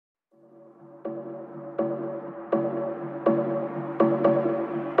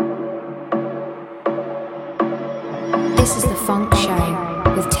This is the Phonk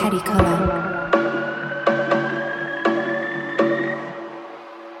Show with Teddy Culler.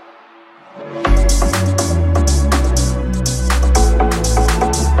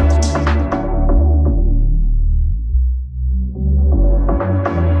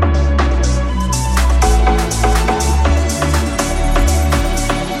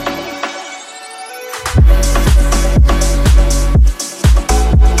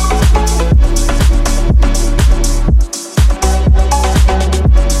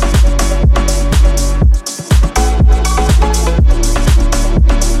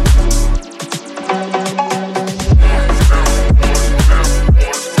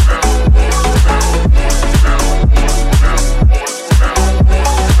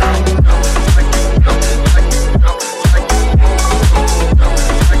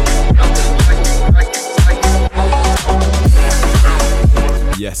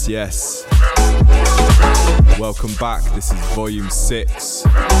 Yes. Welcome back. This is VOL.6.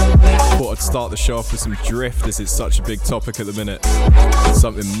 Thought I'd start the show off with some drift as it's such a big topic at the minute.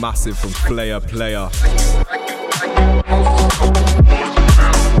 Something massive from Player.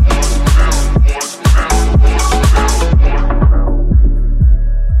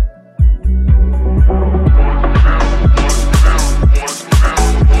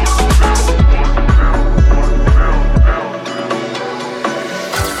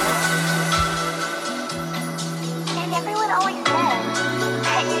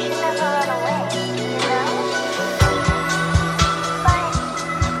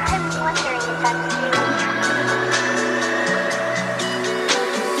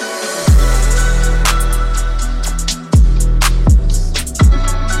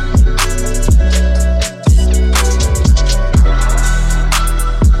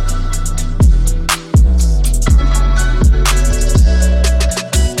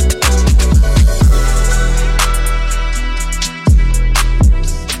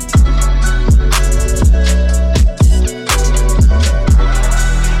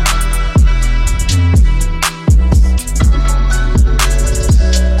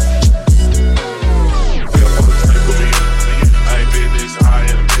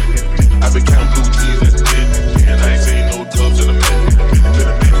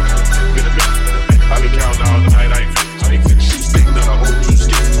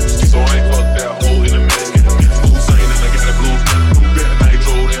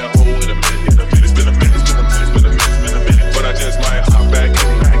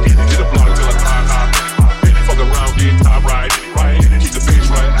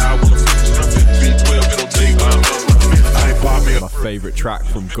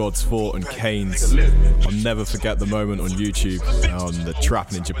 God's Fort and Kane's. I'll never forget the moment on YouTube on the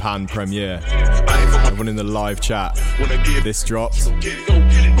Trappin' in Japan premiere. Everyone in the live chat. This dropped,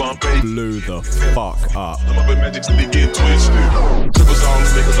 blew the fuck up.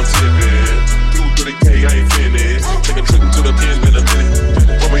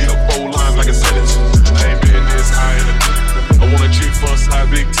 I want a chick for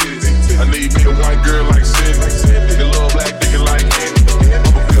side big titties. I need me a white girl like Cindy. Nigga love black, nigga like Andy.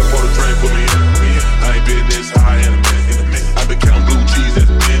 I'ma fill for the drink with me. I ain't been this high in a minute. I been counting blue cheese at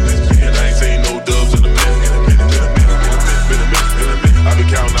the business. And I ain't seen no dubs in a minute. I been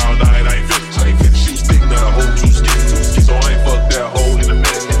counting all night. I ain't finished. Shoot stick, not a whole two skin. So I ain't fucked that hole in a minute.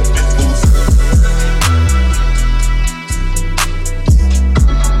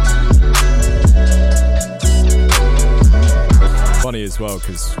 Funny as well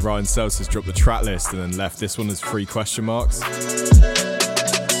because Ryan Seltzer's dropped the track list and then left this one as 3 question marks. His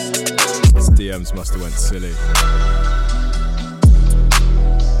DMs must have went silly.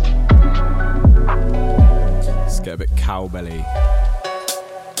 Let's get a bit cowbelly.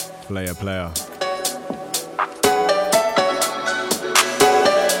 Player.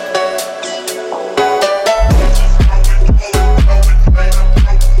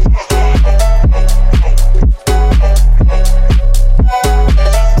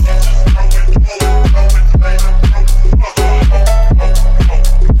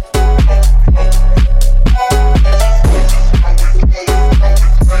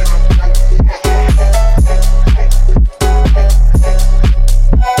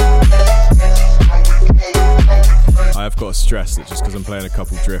 Stress that just because I'm playing a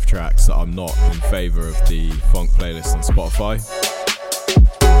couple drift tracks that I'm not in favour of the Phonk playlist on Spotify.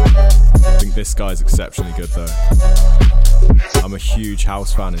 I think this guy's exceptionally good though. I'm a huge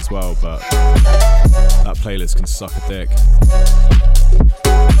house fan as well, but that playlist can suck a dick.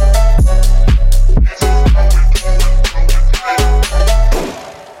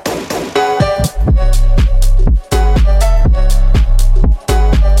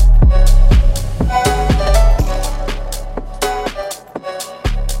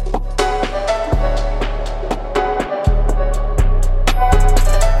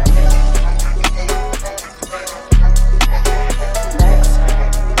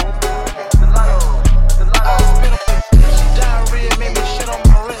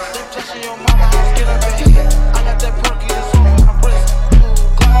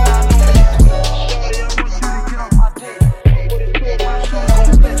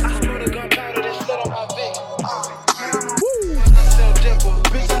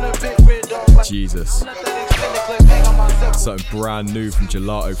 brand new from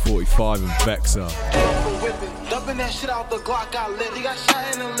Gelato 45 and Vexer. Dumping that shit out the Glock, got lit. He got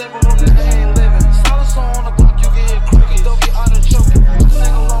shot in the living room, nigga ain't living. Solid song on the block, you can hear crickets, don't get out of choking. I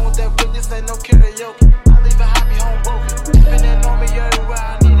sing along with that whip, this ain't no karaoke. I leave a happy home broken. Dipping in on me everywhere,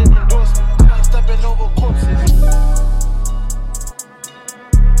 I need an endorsement. I like stepping over corpses.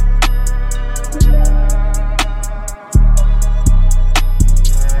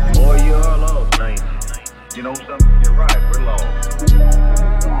 Boy, you're all off, nice. You know something? You're right, we're lost.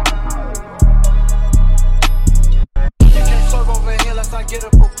 Over here, let's not get a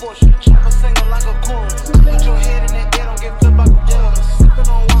proportion. Chopper singing like a chorus. Put your head in the air, don't get flipped like a water. Sipping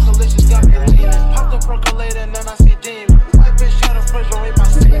on Walker-licious, got me leaning. Pop the percolator and then I see demon. White bitch shot a fridge, don't rape my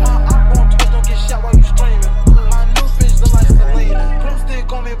semen. I'm on twist, don't get shot while you streaming. My new bitch look like Selena.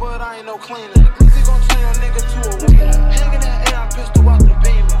 Broomstick on me, but I ain't no cleaner. Easy gon' turn your nigga to a wiener. Hanging that air, I pistol out the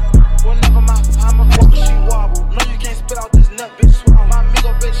beamer. Whenever my I'm a fuck, she wobble. No, you can't spit out this nut, bitch. Swallow. My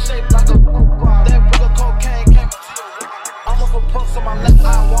nigga bitch shaped like a that brick of cocaine came for perks on my left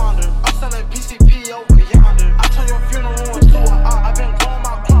eye wander. I'm selling PCP over yonder. I turn your funeral into an art. I've been growing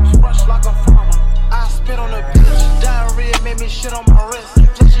my crops fresh like a farmer. I spit on the bitch. Diarrhea made me shit on my wrist.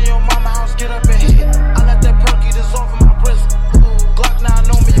 Flashing your mama house, get up and hit. I let that perky dissolve in my wrist. Glock now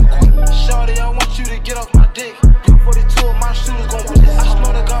know me, you quick. Shorty, I want you to get off my dick. 42 of my shoes gon' bliss. I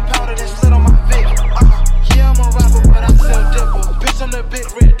smell the gunpowder that slid on my Vic. Yeah, I'm a rapper, but I sell dipper. Bitch, I'm the big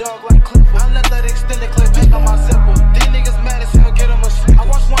red dog like Clipper. I let that extended clip hang on my zipper. These niggas mad as hell, get them a sleep. I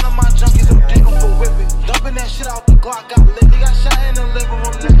watched one of my junkies who dig him for whipping. Dumping that shit out the Glock, got lit. He got shot in the living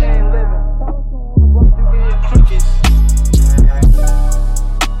room, nigga ain't living. You can hear crickets.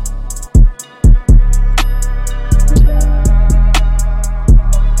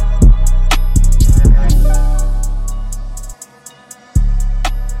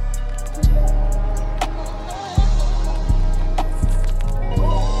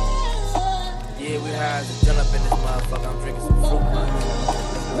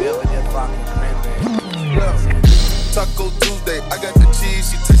 Taco Tuesday, I got the cheese,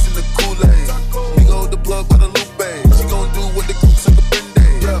 she tasting the Kool-Aid. We go the plug by the Lupe. She gon' do what the cooks in the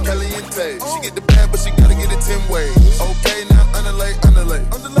Bende. Caliente, she get the bad, but she gotta get it 10 ways. Okay, now underlay.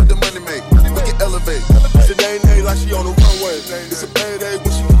 What the money make, we can elevate. She nay like she on the runway. It's a payday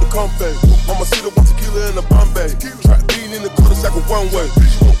when she get the compay. Mama see the one tequila in the Bombay. Try bean in the cul-de-sac with one way.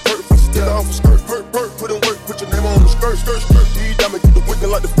 She gon' perk, but she take off her skirt. Perk, put in work, put your name on the skirt. These diamonds get the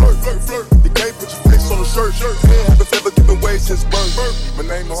wicked like the flirt. The game put your face on the shirt.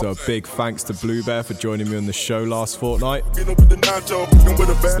 So a big thanks to Blue Bear for joining me on the show last fortnight.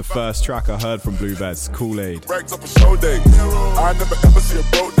 It's the first track I heard from Blue Bear's Kool-Aid. Rags up a show day. I never ever see a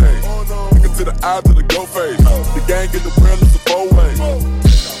broke day. Look into the eyes of the go face. The gang get the real, it's a four-way.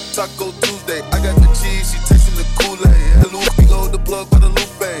 Taco Tuesday, I got the cheese, she tasting the Kool-Aid. We go the plug by the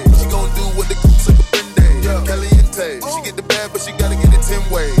Lupe. She gon' do what the cooks in the Bende. Caliente, she get the bad, but she gotta get it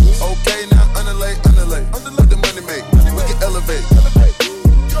 10 ways. Okay, now underlay. What the money make, we can elevate.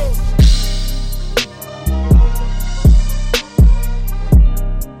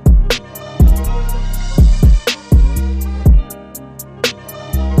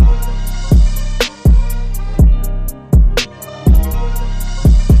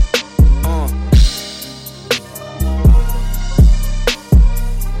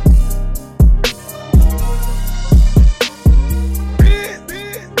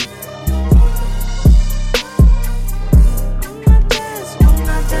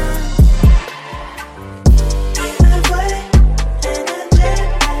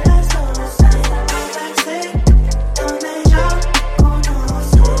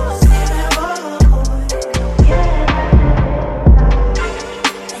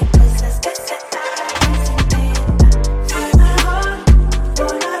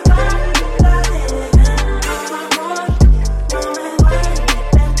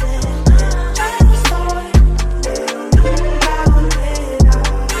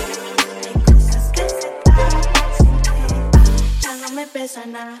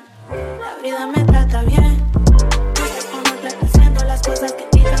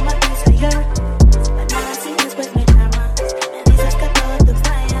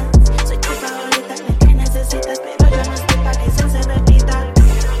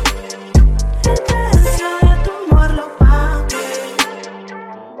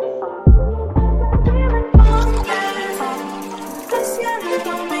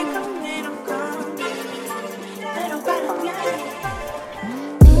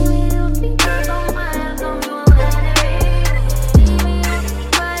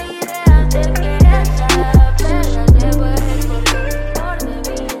 Take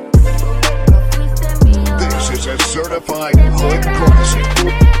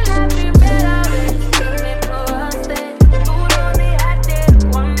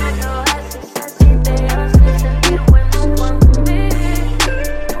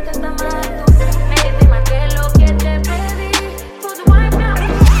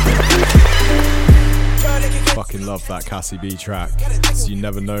love that Cassie B track. So You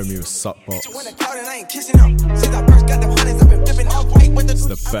Never Know Me with Suckbox. It's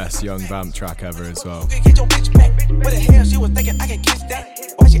the best Young Vamp track ever as well. Where the hell she was thinking I can kiss that?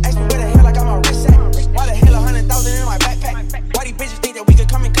 Why she asked me where the hell I got my wrist at? Why the hell 100,000 in my backpack? Why these bitches think that we could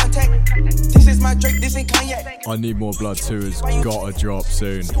come in contact? This is my Drake, this ain't Kanye. I Need More Blood 2 has gotta drop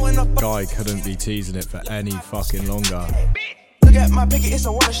soon. Guy couldn't be teasing it for any fucking longer. Look at my picket, it's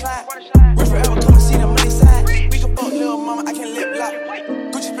a water slide. We forever come and see the money side. We can fuck little mama, I can lip lock.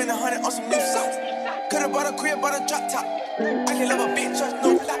 Gucci spend 100 on some new socks. Could've bought a crib, bought a drop top. I can love a bitch, just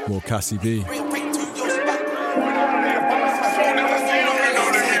no lie. More Cassie B. Real quick to your spot.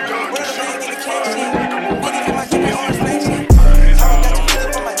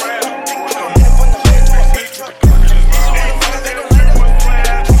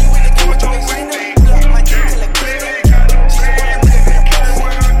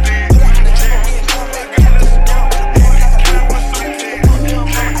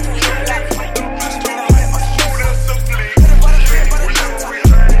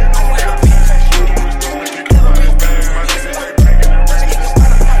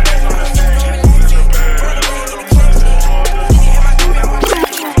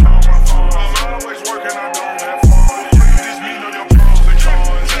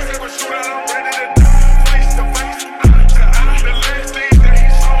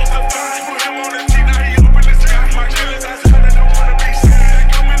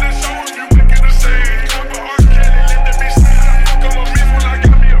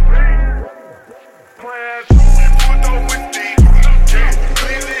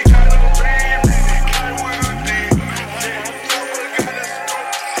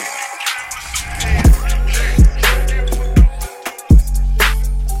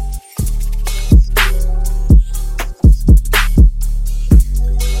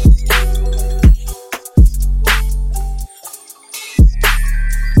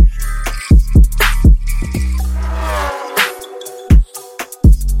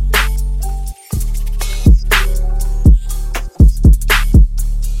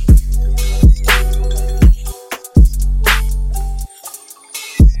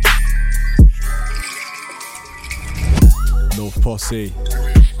 Posse.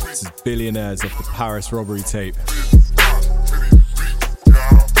 This is Billionaires off the Paris robbery tape.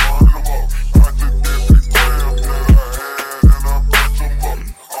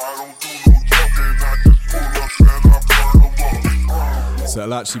 So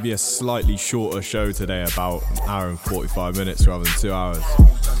it'll actually be a slightly shorter show today, about an hour and 45 minutes rather than 2 hours.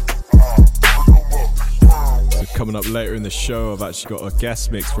 So coming up later in the show, I've actually got a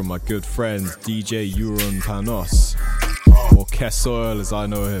guest mix from my good friend DJ Euron Panos, or Kessoil as I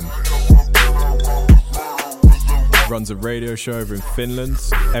know him. Runs a radio show over in Finland,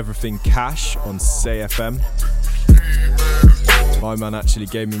 Everything Cash on SayFM. My man actually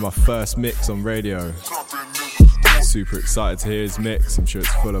gave me my first mix on radio. Super excited to hear his mix, I'm sure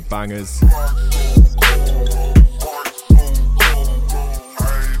it's full of bangers.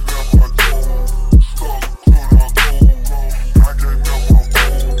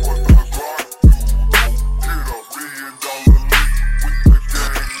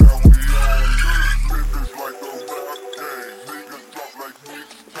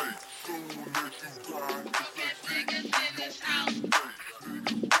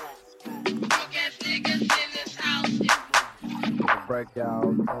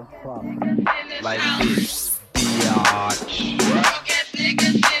 Like this, biatch.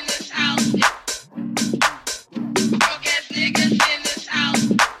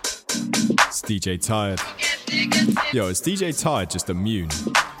 It's DJ Tired. Yo, is DJ Tired just immune?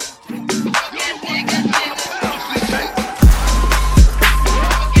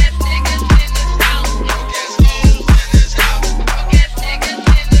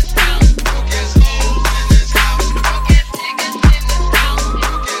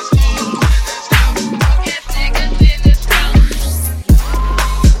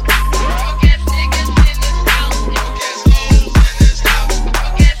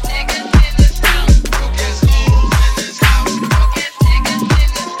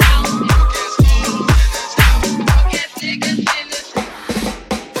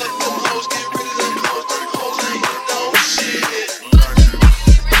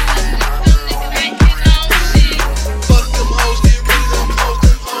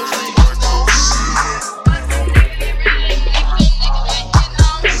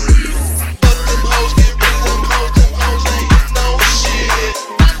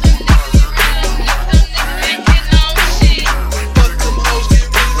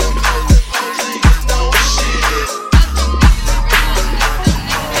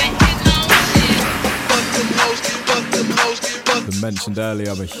 mentioned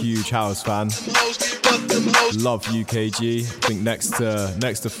earlier, I'm a huge house fan. Love UKG. I think next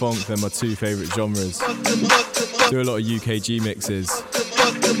to Phonk, they're my two favourite genres. Do a lot of UKG mixes.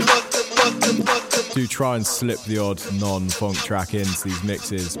 Do try and slip the odd non-Phonk track into these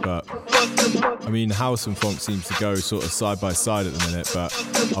mixes, but I mean, house and Phonk seems to go sort of side by side at the minute, but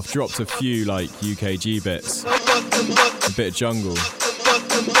I've dropped a few like UKG bits, a bit of jungle.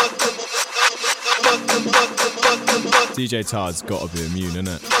 DJ Tard's gotta be immune,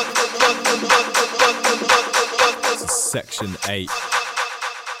 innit? This is section 8.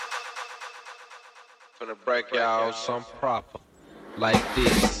 Gonna break y'all some proper like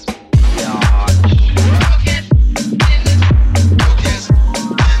this.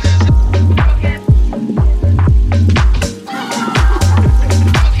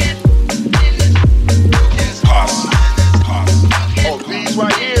 Oh, these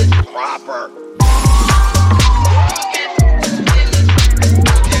right here, proper.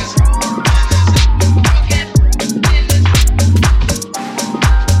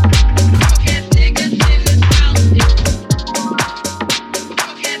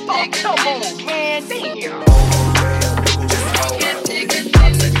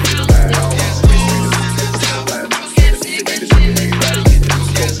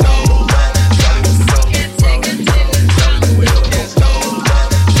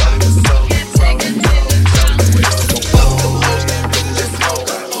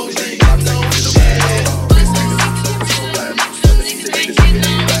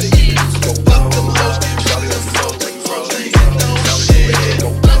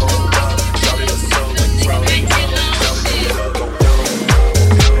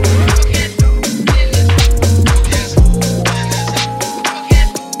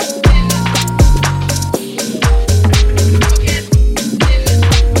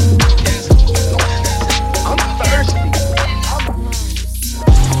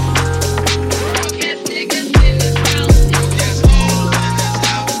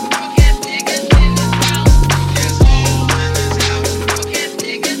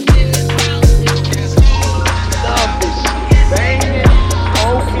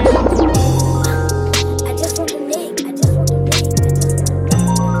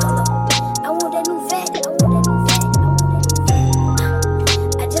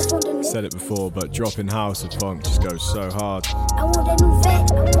 But dropping house and Phonk just goes so hard. I want that new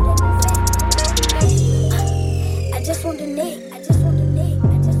vet. I just want the Nick.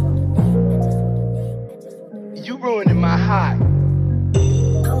 You ruining my high.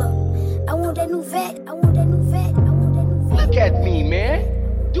 I want that new vet. Look at me,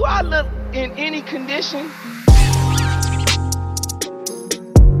 man. Do I look in any condition?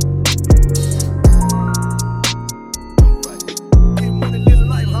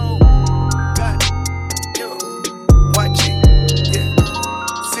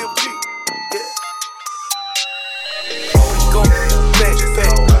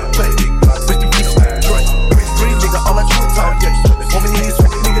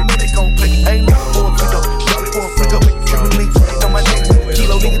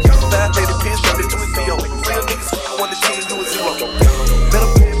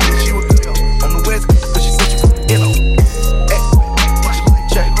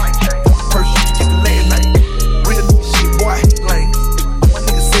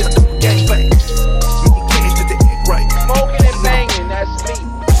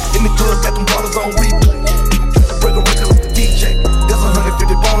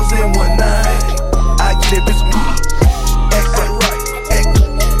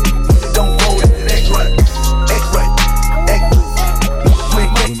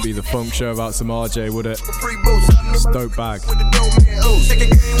 About some RJ, would it? Dope bag. Second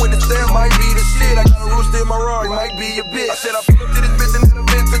game with the stare might be the shit. I got a rooster in my Rari, might be a bitch. I said I fucked to this bitch and the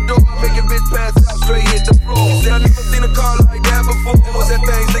Ventador, make a bitch pass out straight hit the floor. Said I never seen a car like that before. What's that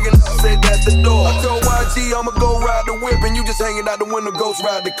thing sticking up? Said that's the door. I told YG I'ma go ride the whip and you just hanging out the window, ghost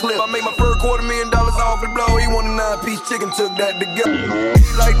ride the clip. I made my first $250,000 off the blow. He wanted a 9-piece chicken, took that together. He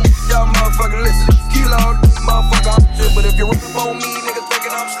like this, y'all motherfucker listen. Kilo, motherfucker, I'm shit, but if you rip on me, nigga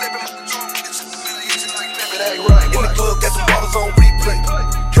thinking I'm slipping. Right. In the club, got some bottles on replay.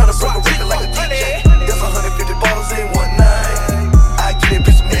 Tryna break a record like a DJ. That's 150 bottles in one night. I get it,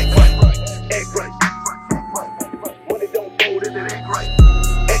 bitch, some act right. Act right. When it don't fold, is it act right?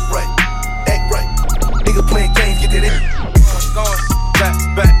 Act right. Act right. Nigga playing games, get it in. Going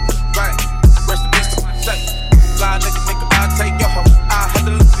back, right. Rest in peace to my shake. Fly nigga, make a I take your hoe. I had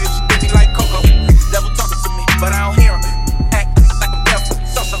to look at she did me like Coco. Devil talking to me, but I don't hear him. Act like I'm deaf,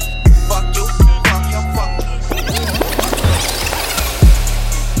 so. Fuck you, fuck him, fuck me.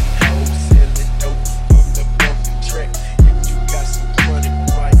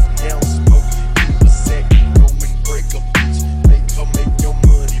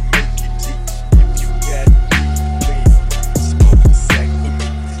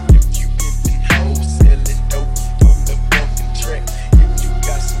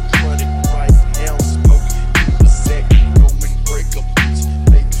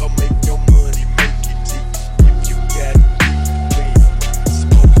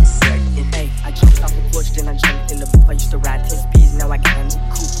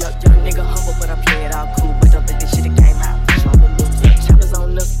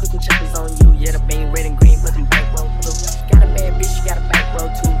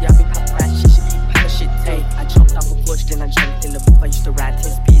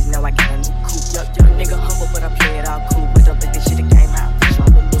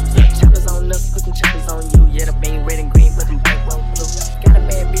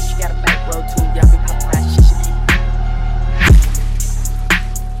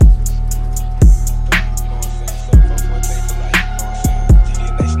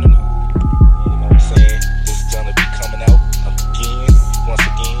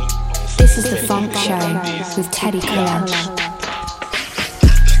 This is the Phonk Show with Teddy Killer.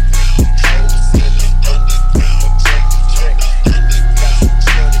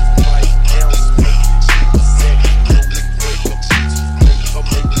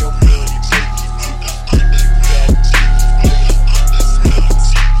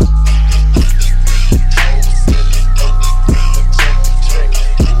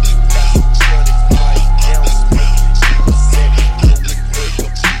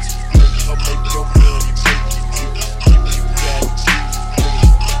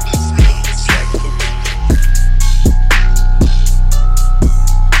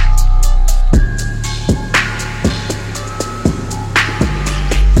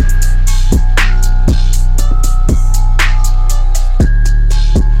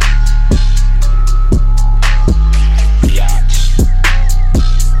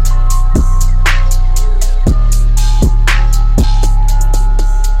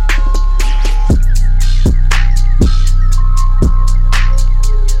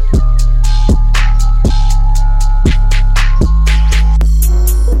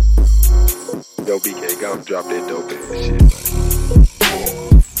 Drop that dope ass shit.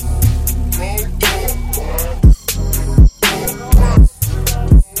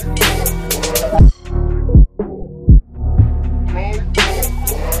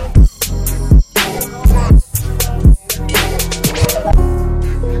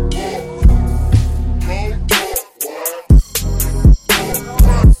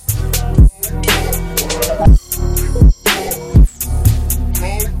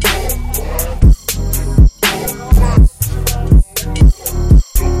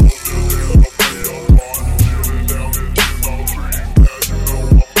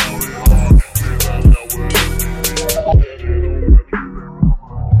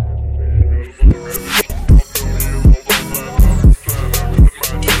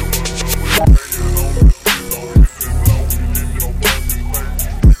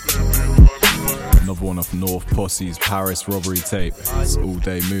 North Posse's Paris robbery tape. It's all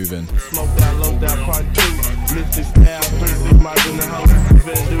day moving. Smoke that, low that part two. Mrs. Al, 36 miles in the house.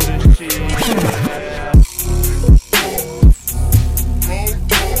 Finna do this shit.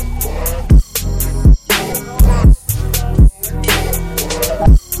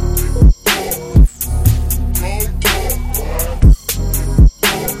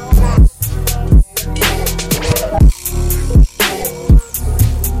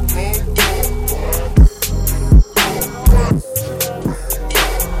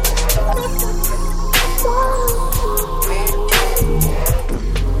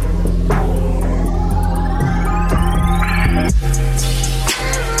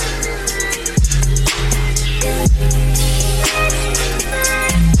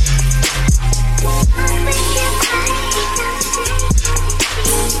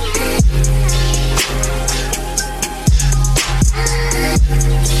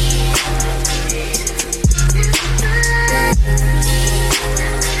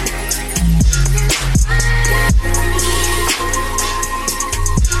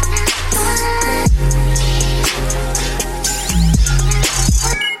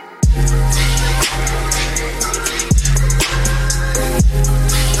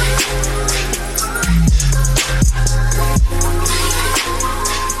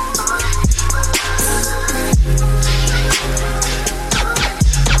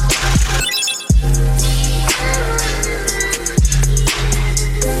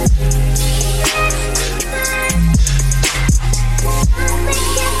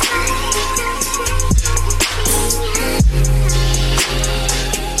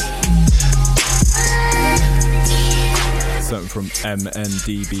 From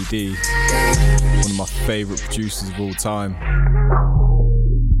MNDBD, one of my favourite producers of all time.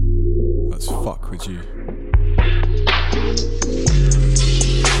 Let's fuck with you.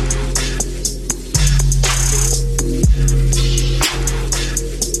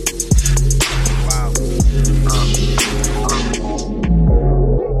 Wow.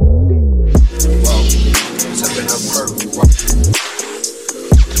 Stepping up her.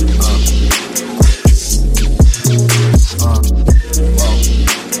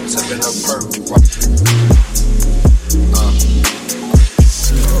 Stepping up her.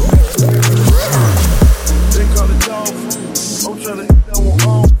 They call it dog food. I'm tryna eat that one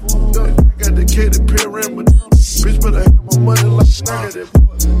all food. Got the kid that pyramid. Bitch better have my money like negative.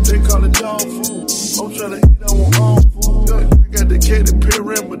 They call it dog food. I'm tryna eat that one all food. Got the kid that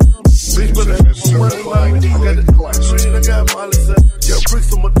pyramid. Bitch better have my money like I got the green, I got Molly said. Got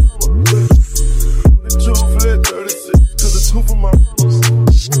bricks on my the two for that 36. Cause the two for my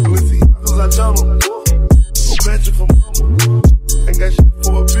let's see, cause I done them. I'm matching for mama. Ain't got shit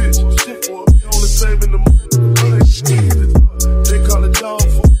for a bitch. Shit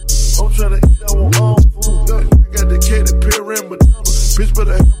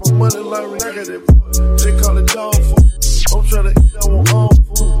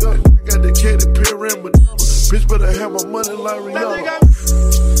Larry Young.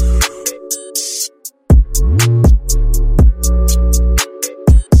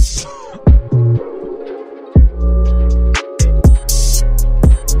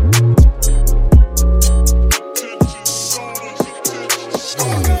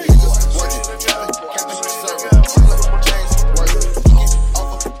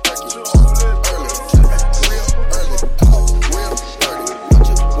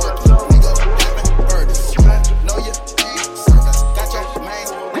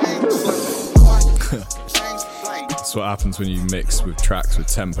 That's what happens when you mix with tracks with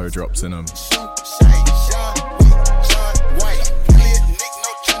tempo drops in them.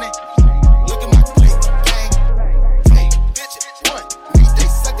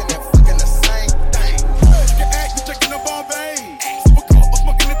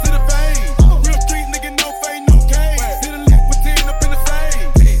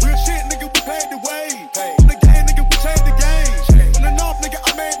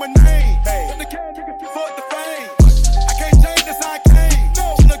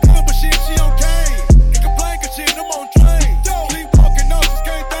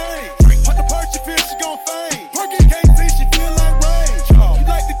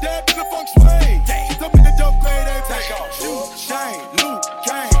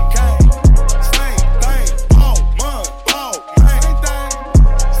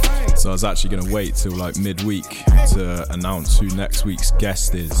 So I was actually going to wait till like midweek to announce who next week's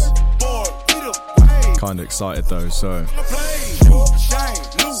guest is. Kind of excited though, so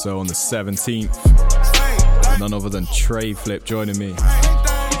on the 17th, none other than Trey Flip joining me.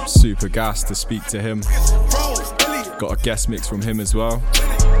 Super gassed to speak to him. Got a guest mix from him as well.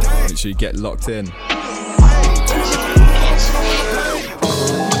 Make sure you get locked in.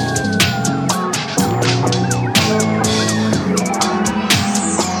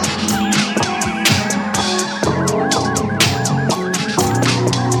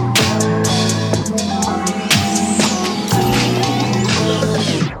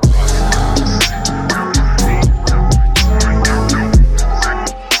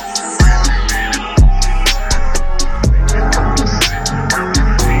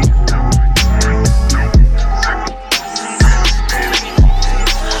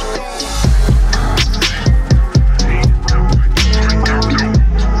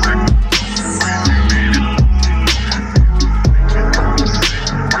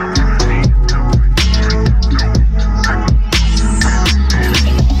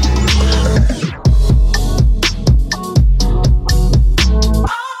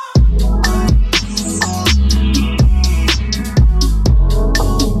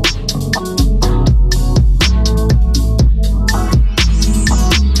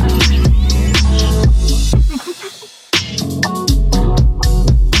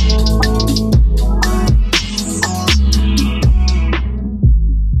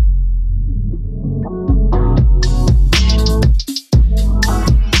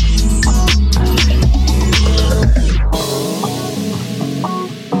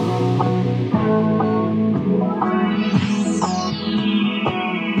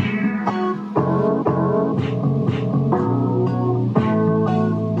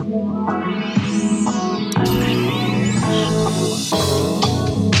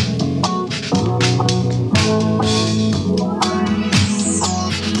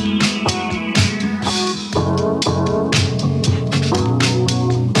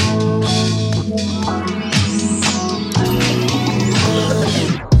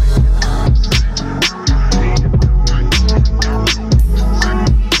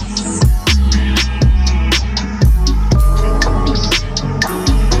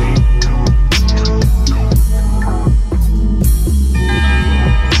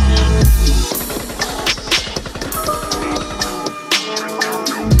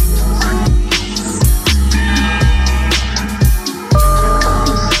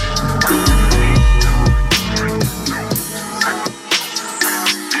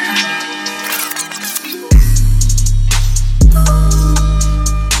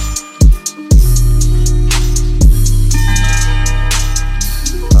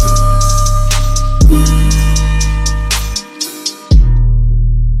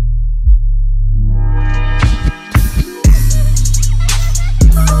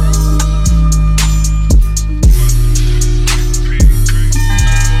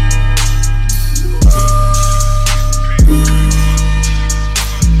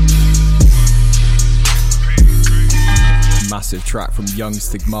 Track from Young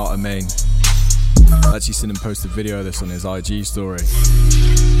Stigmata Main. I actually seen him post a video of this on his IG story.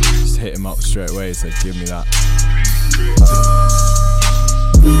 Just hit him up straight away and said, give me that.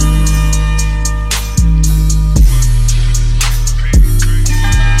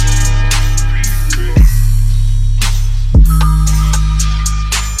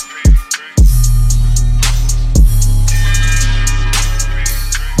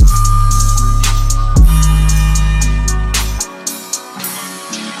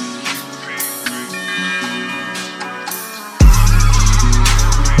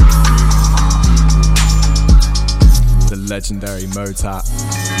 legendary Motat.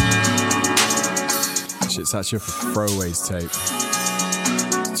 Shit's actually off a Throwaways tape.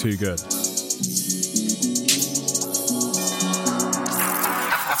 It's too good.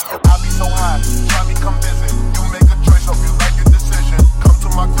 I be so high, try me come visit. You make a choice, hope you like a decision. Come to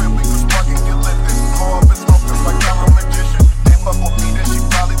my crib, we can spark and get lifted. Blow up and smoke just like I'm a magician. They fuck with me, then she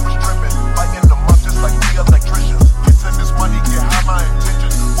probably was tripping. Lighting them up just like the electricians. Getting this money, get high my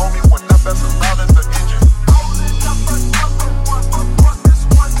intentions. Want me when up as loud as the engine.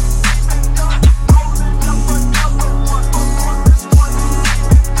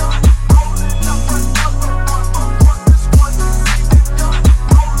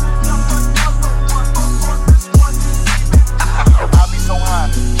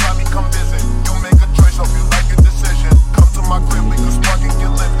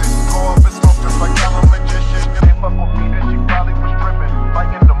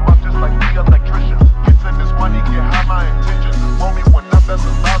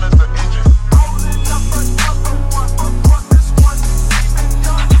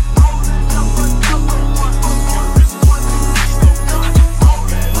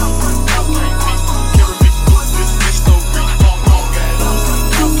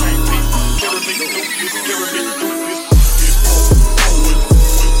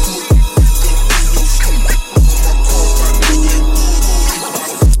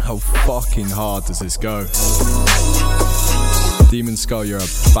 Hard does this go? Demon Skull, you're a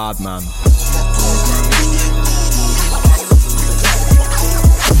bad man.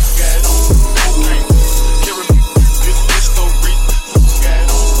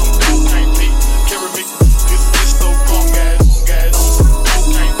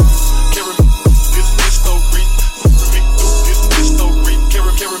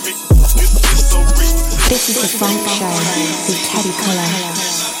 This is the Phonk Show with Teddy Color.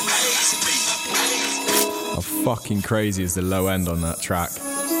 Fucking crazy is the low end on that track.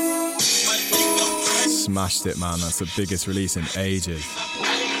 Smashed it, man. That's the biggest release in ages.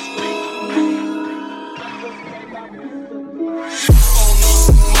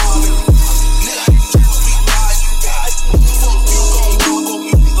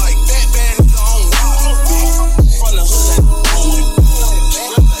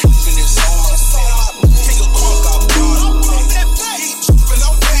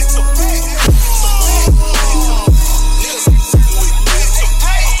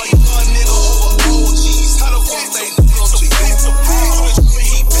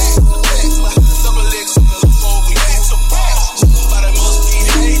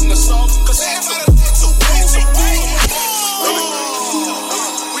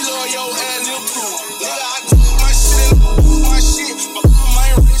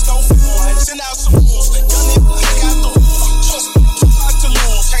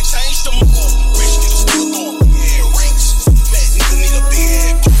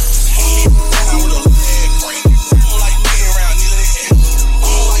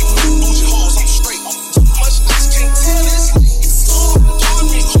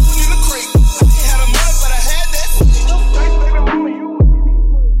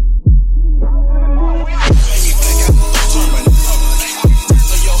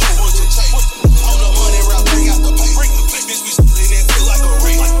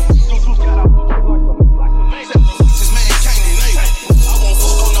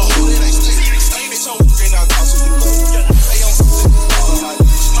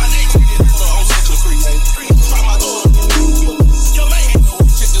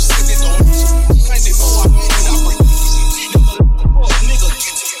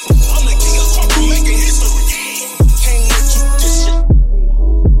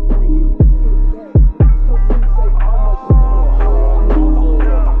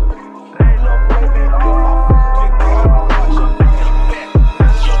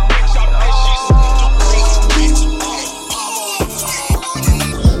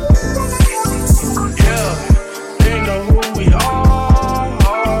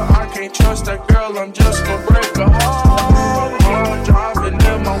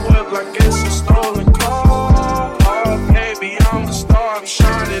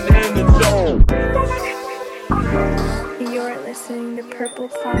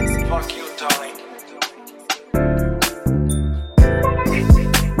 Fuck you, darling.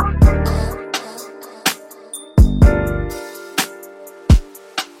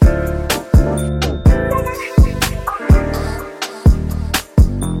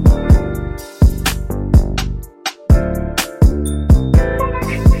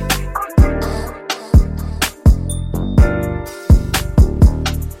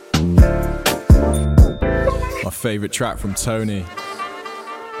 Favourite track from Tony.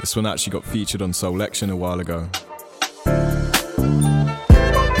 This one actually got featured on Soul Lection a while ago.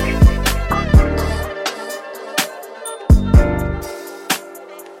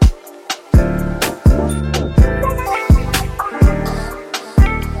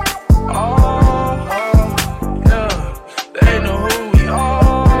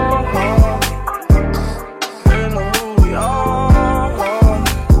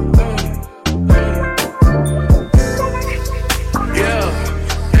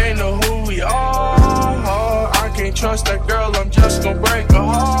 break a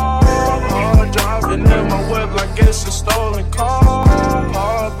heart. Driving in my whip like it's a stolen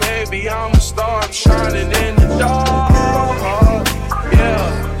car. Baby, I'm a star, I'm shining in the dark.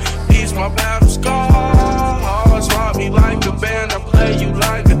 Yeah, these my battle scars. Rob me like a band, I play you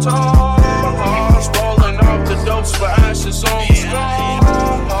like guitars. Rolling up the dopes for ashes on the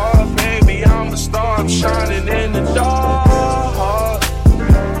scar. Baby, I'm a star, I'm shining in the dark.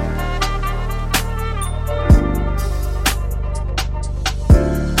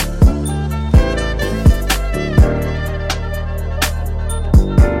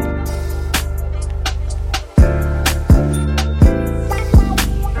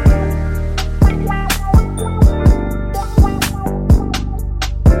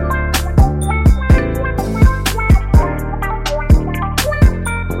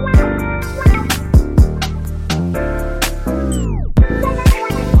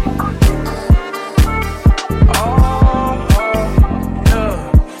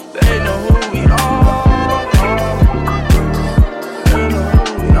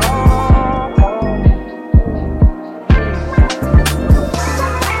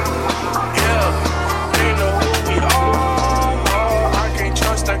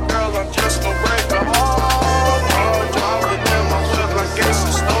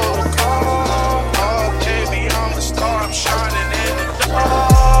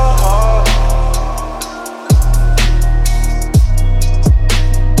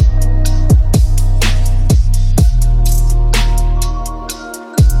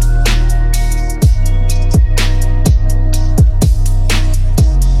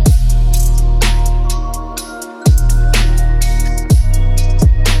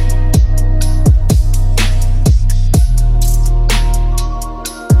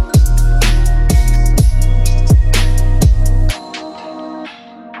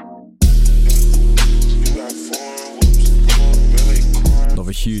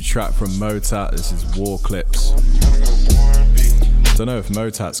 Track from Motat. This is War Clips. Don't know if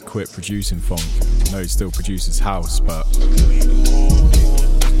Motat's quit producing Phonk. I know he still produces house, but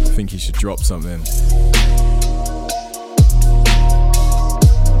I think he should drop something.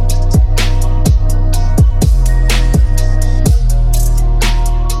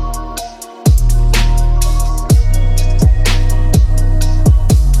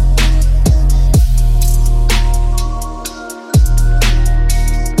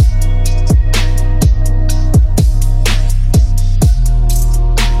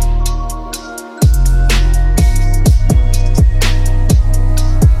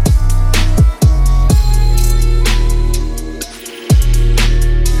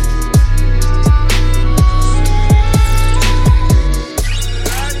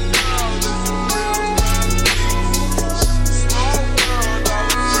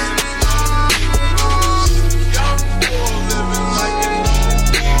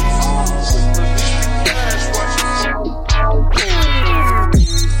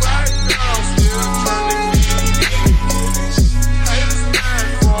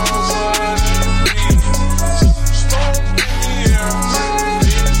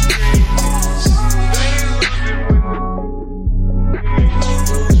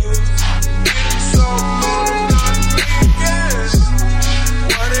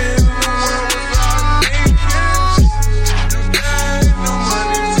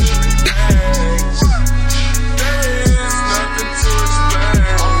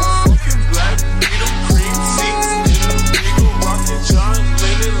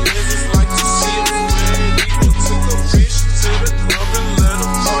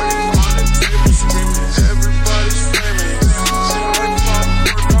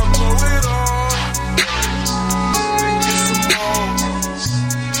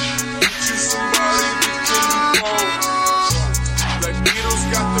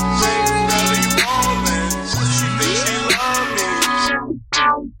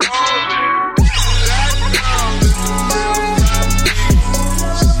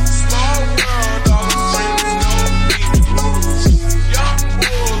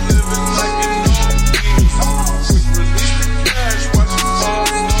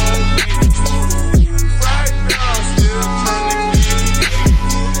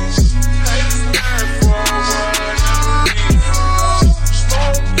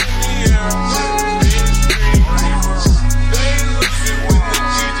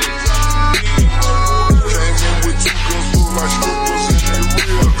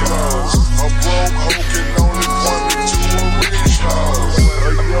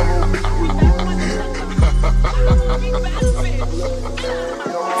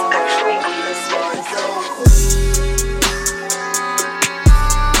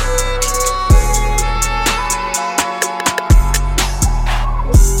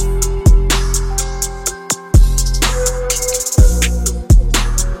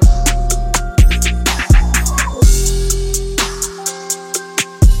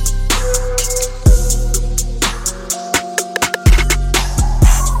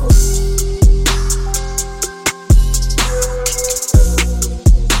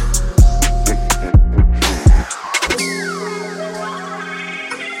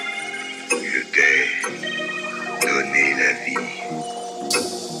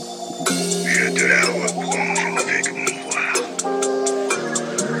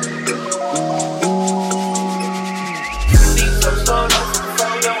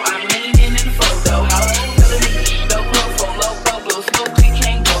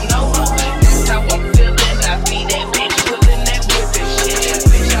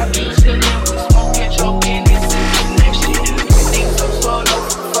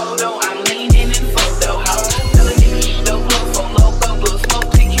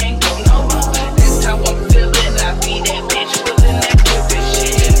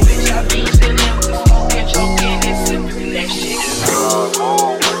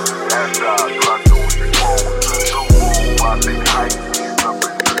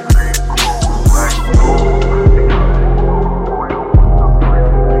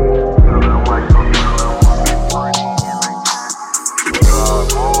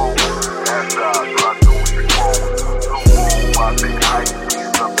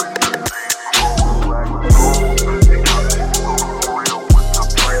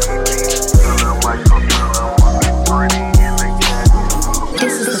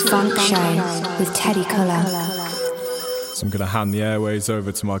 So I'm going to hand the airways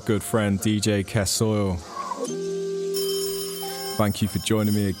over to my good friend DJ Kessoil. Thank you for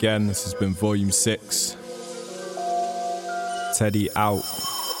joining me again. This has been Volume 6. Teddy out.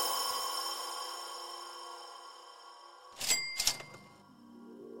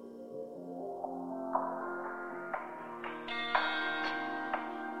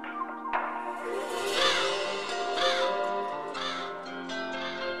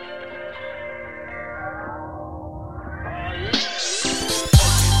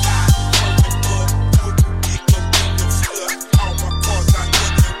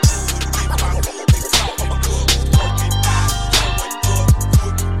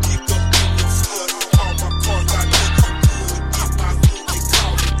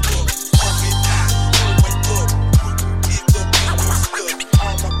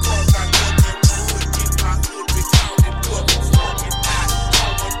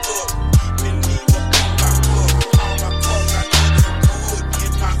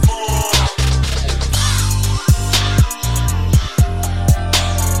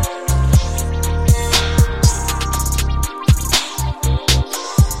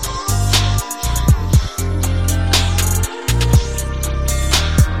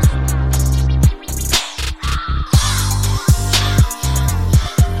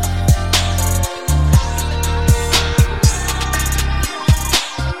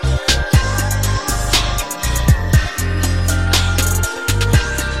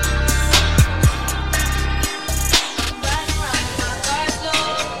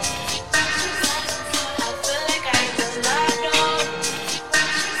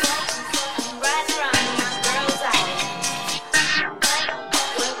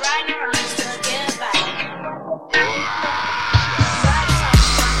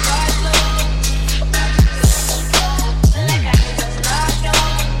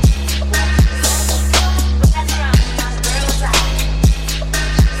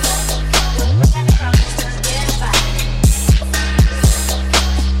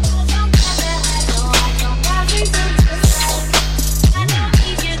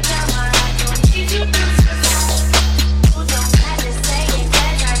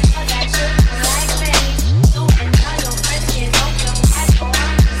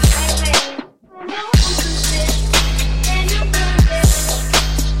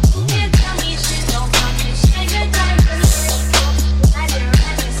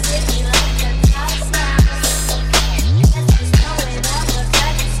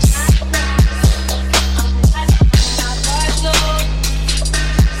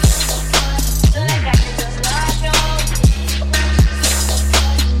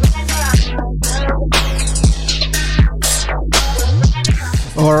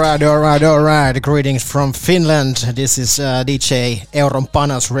 All right. Greetings from Finland. This is DJ Euron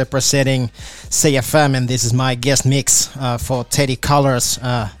Panos representing CFM, and this is my guest mix for Teddy Colors,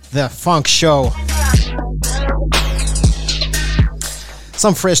 the Phonk show.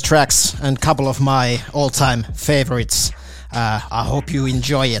 Some fresh tracks and a couple of my all-time favorites. I hope you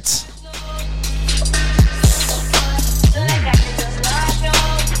enjoy it.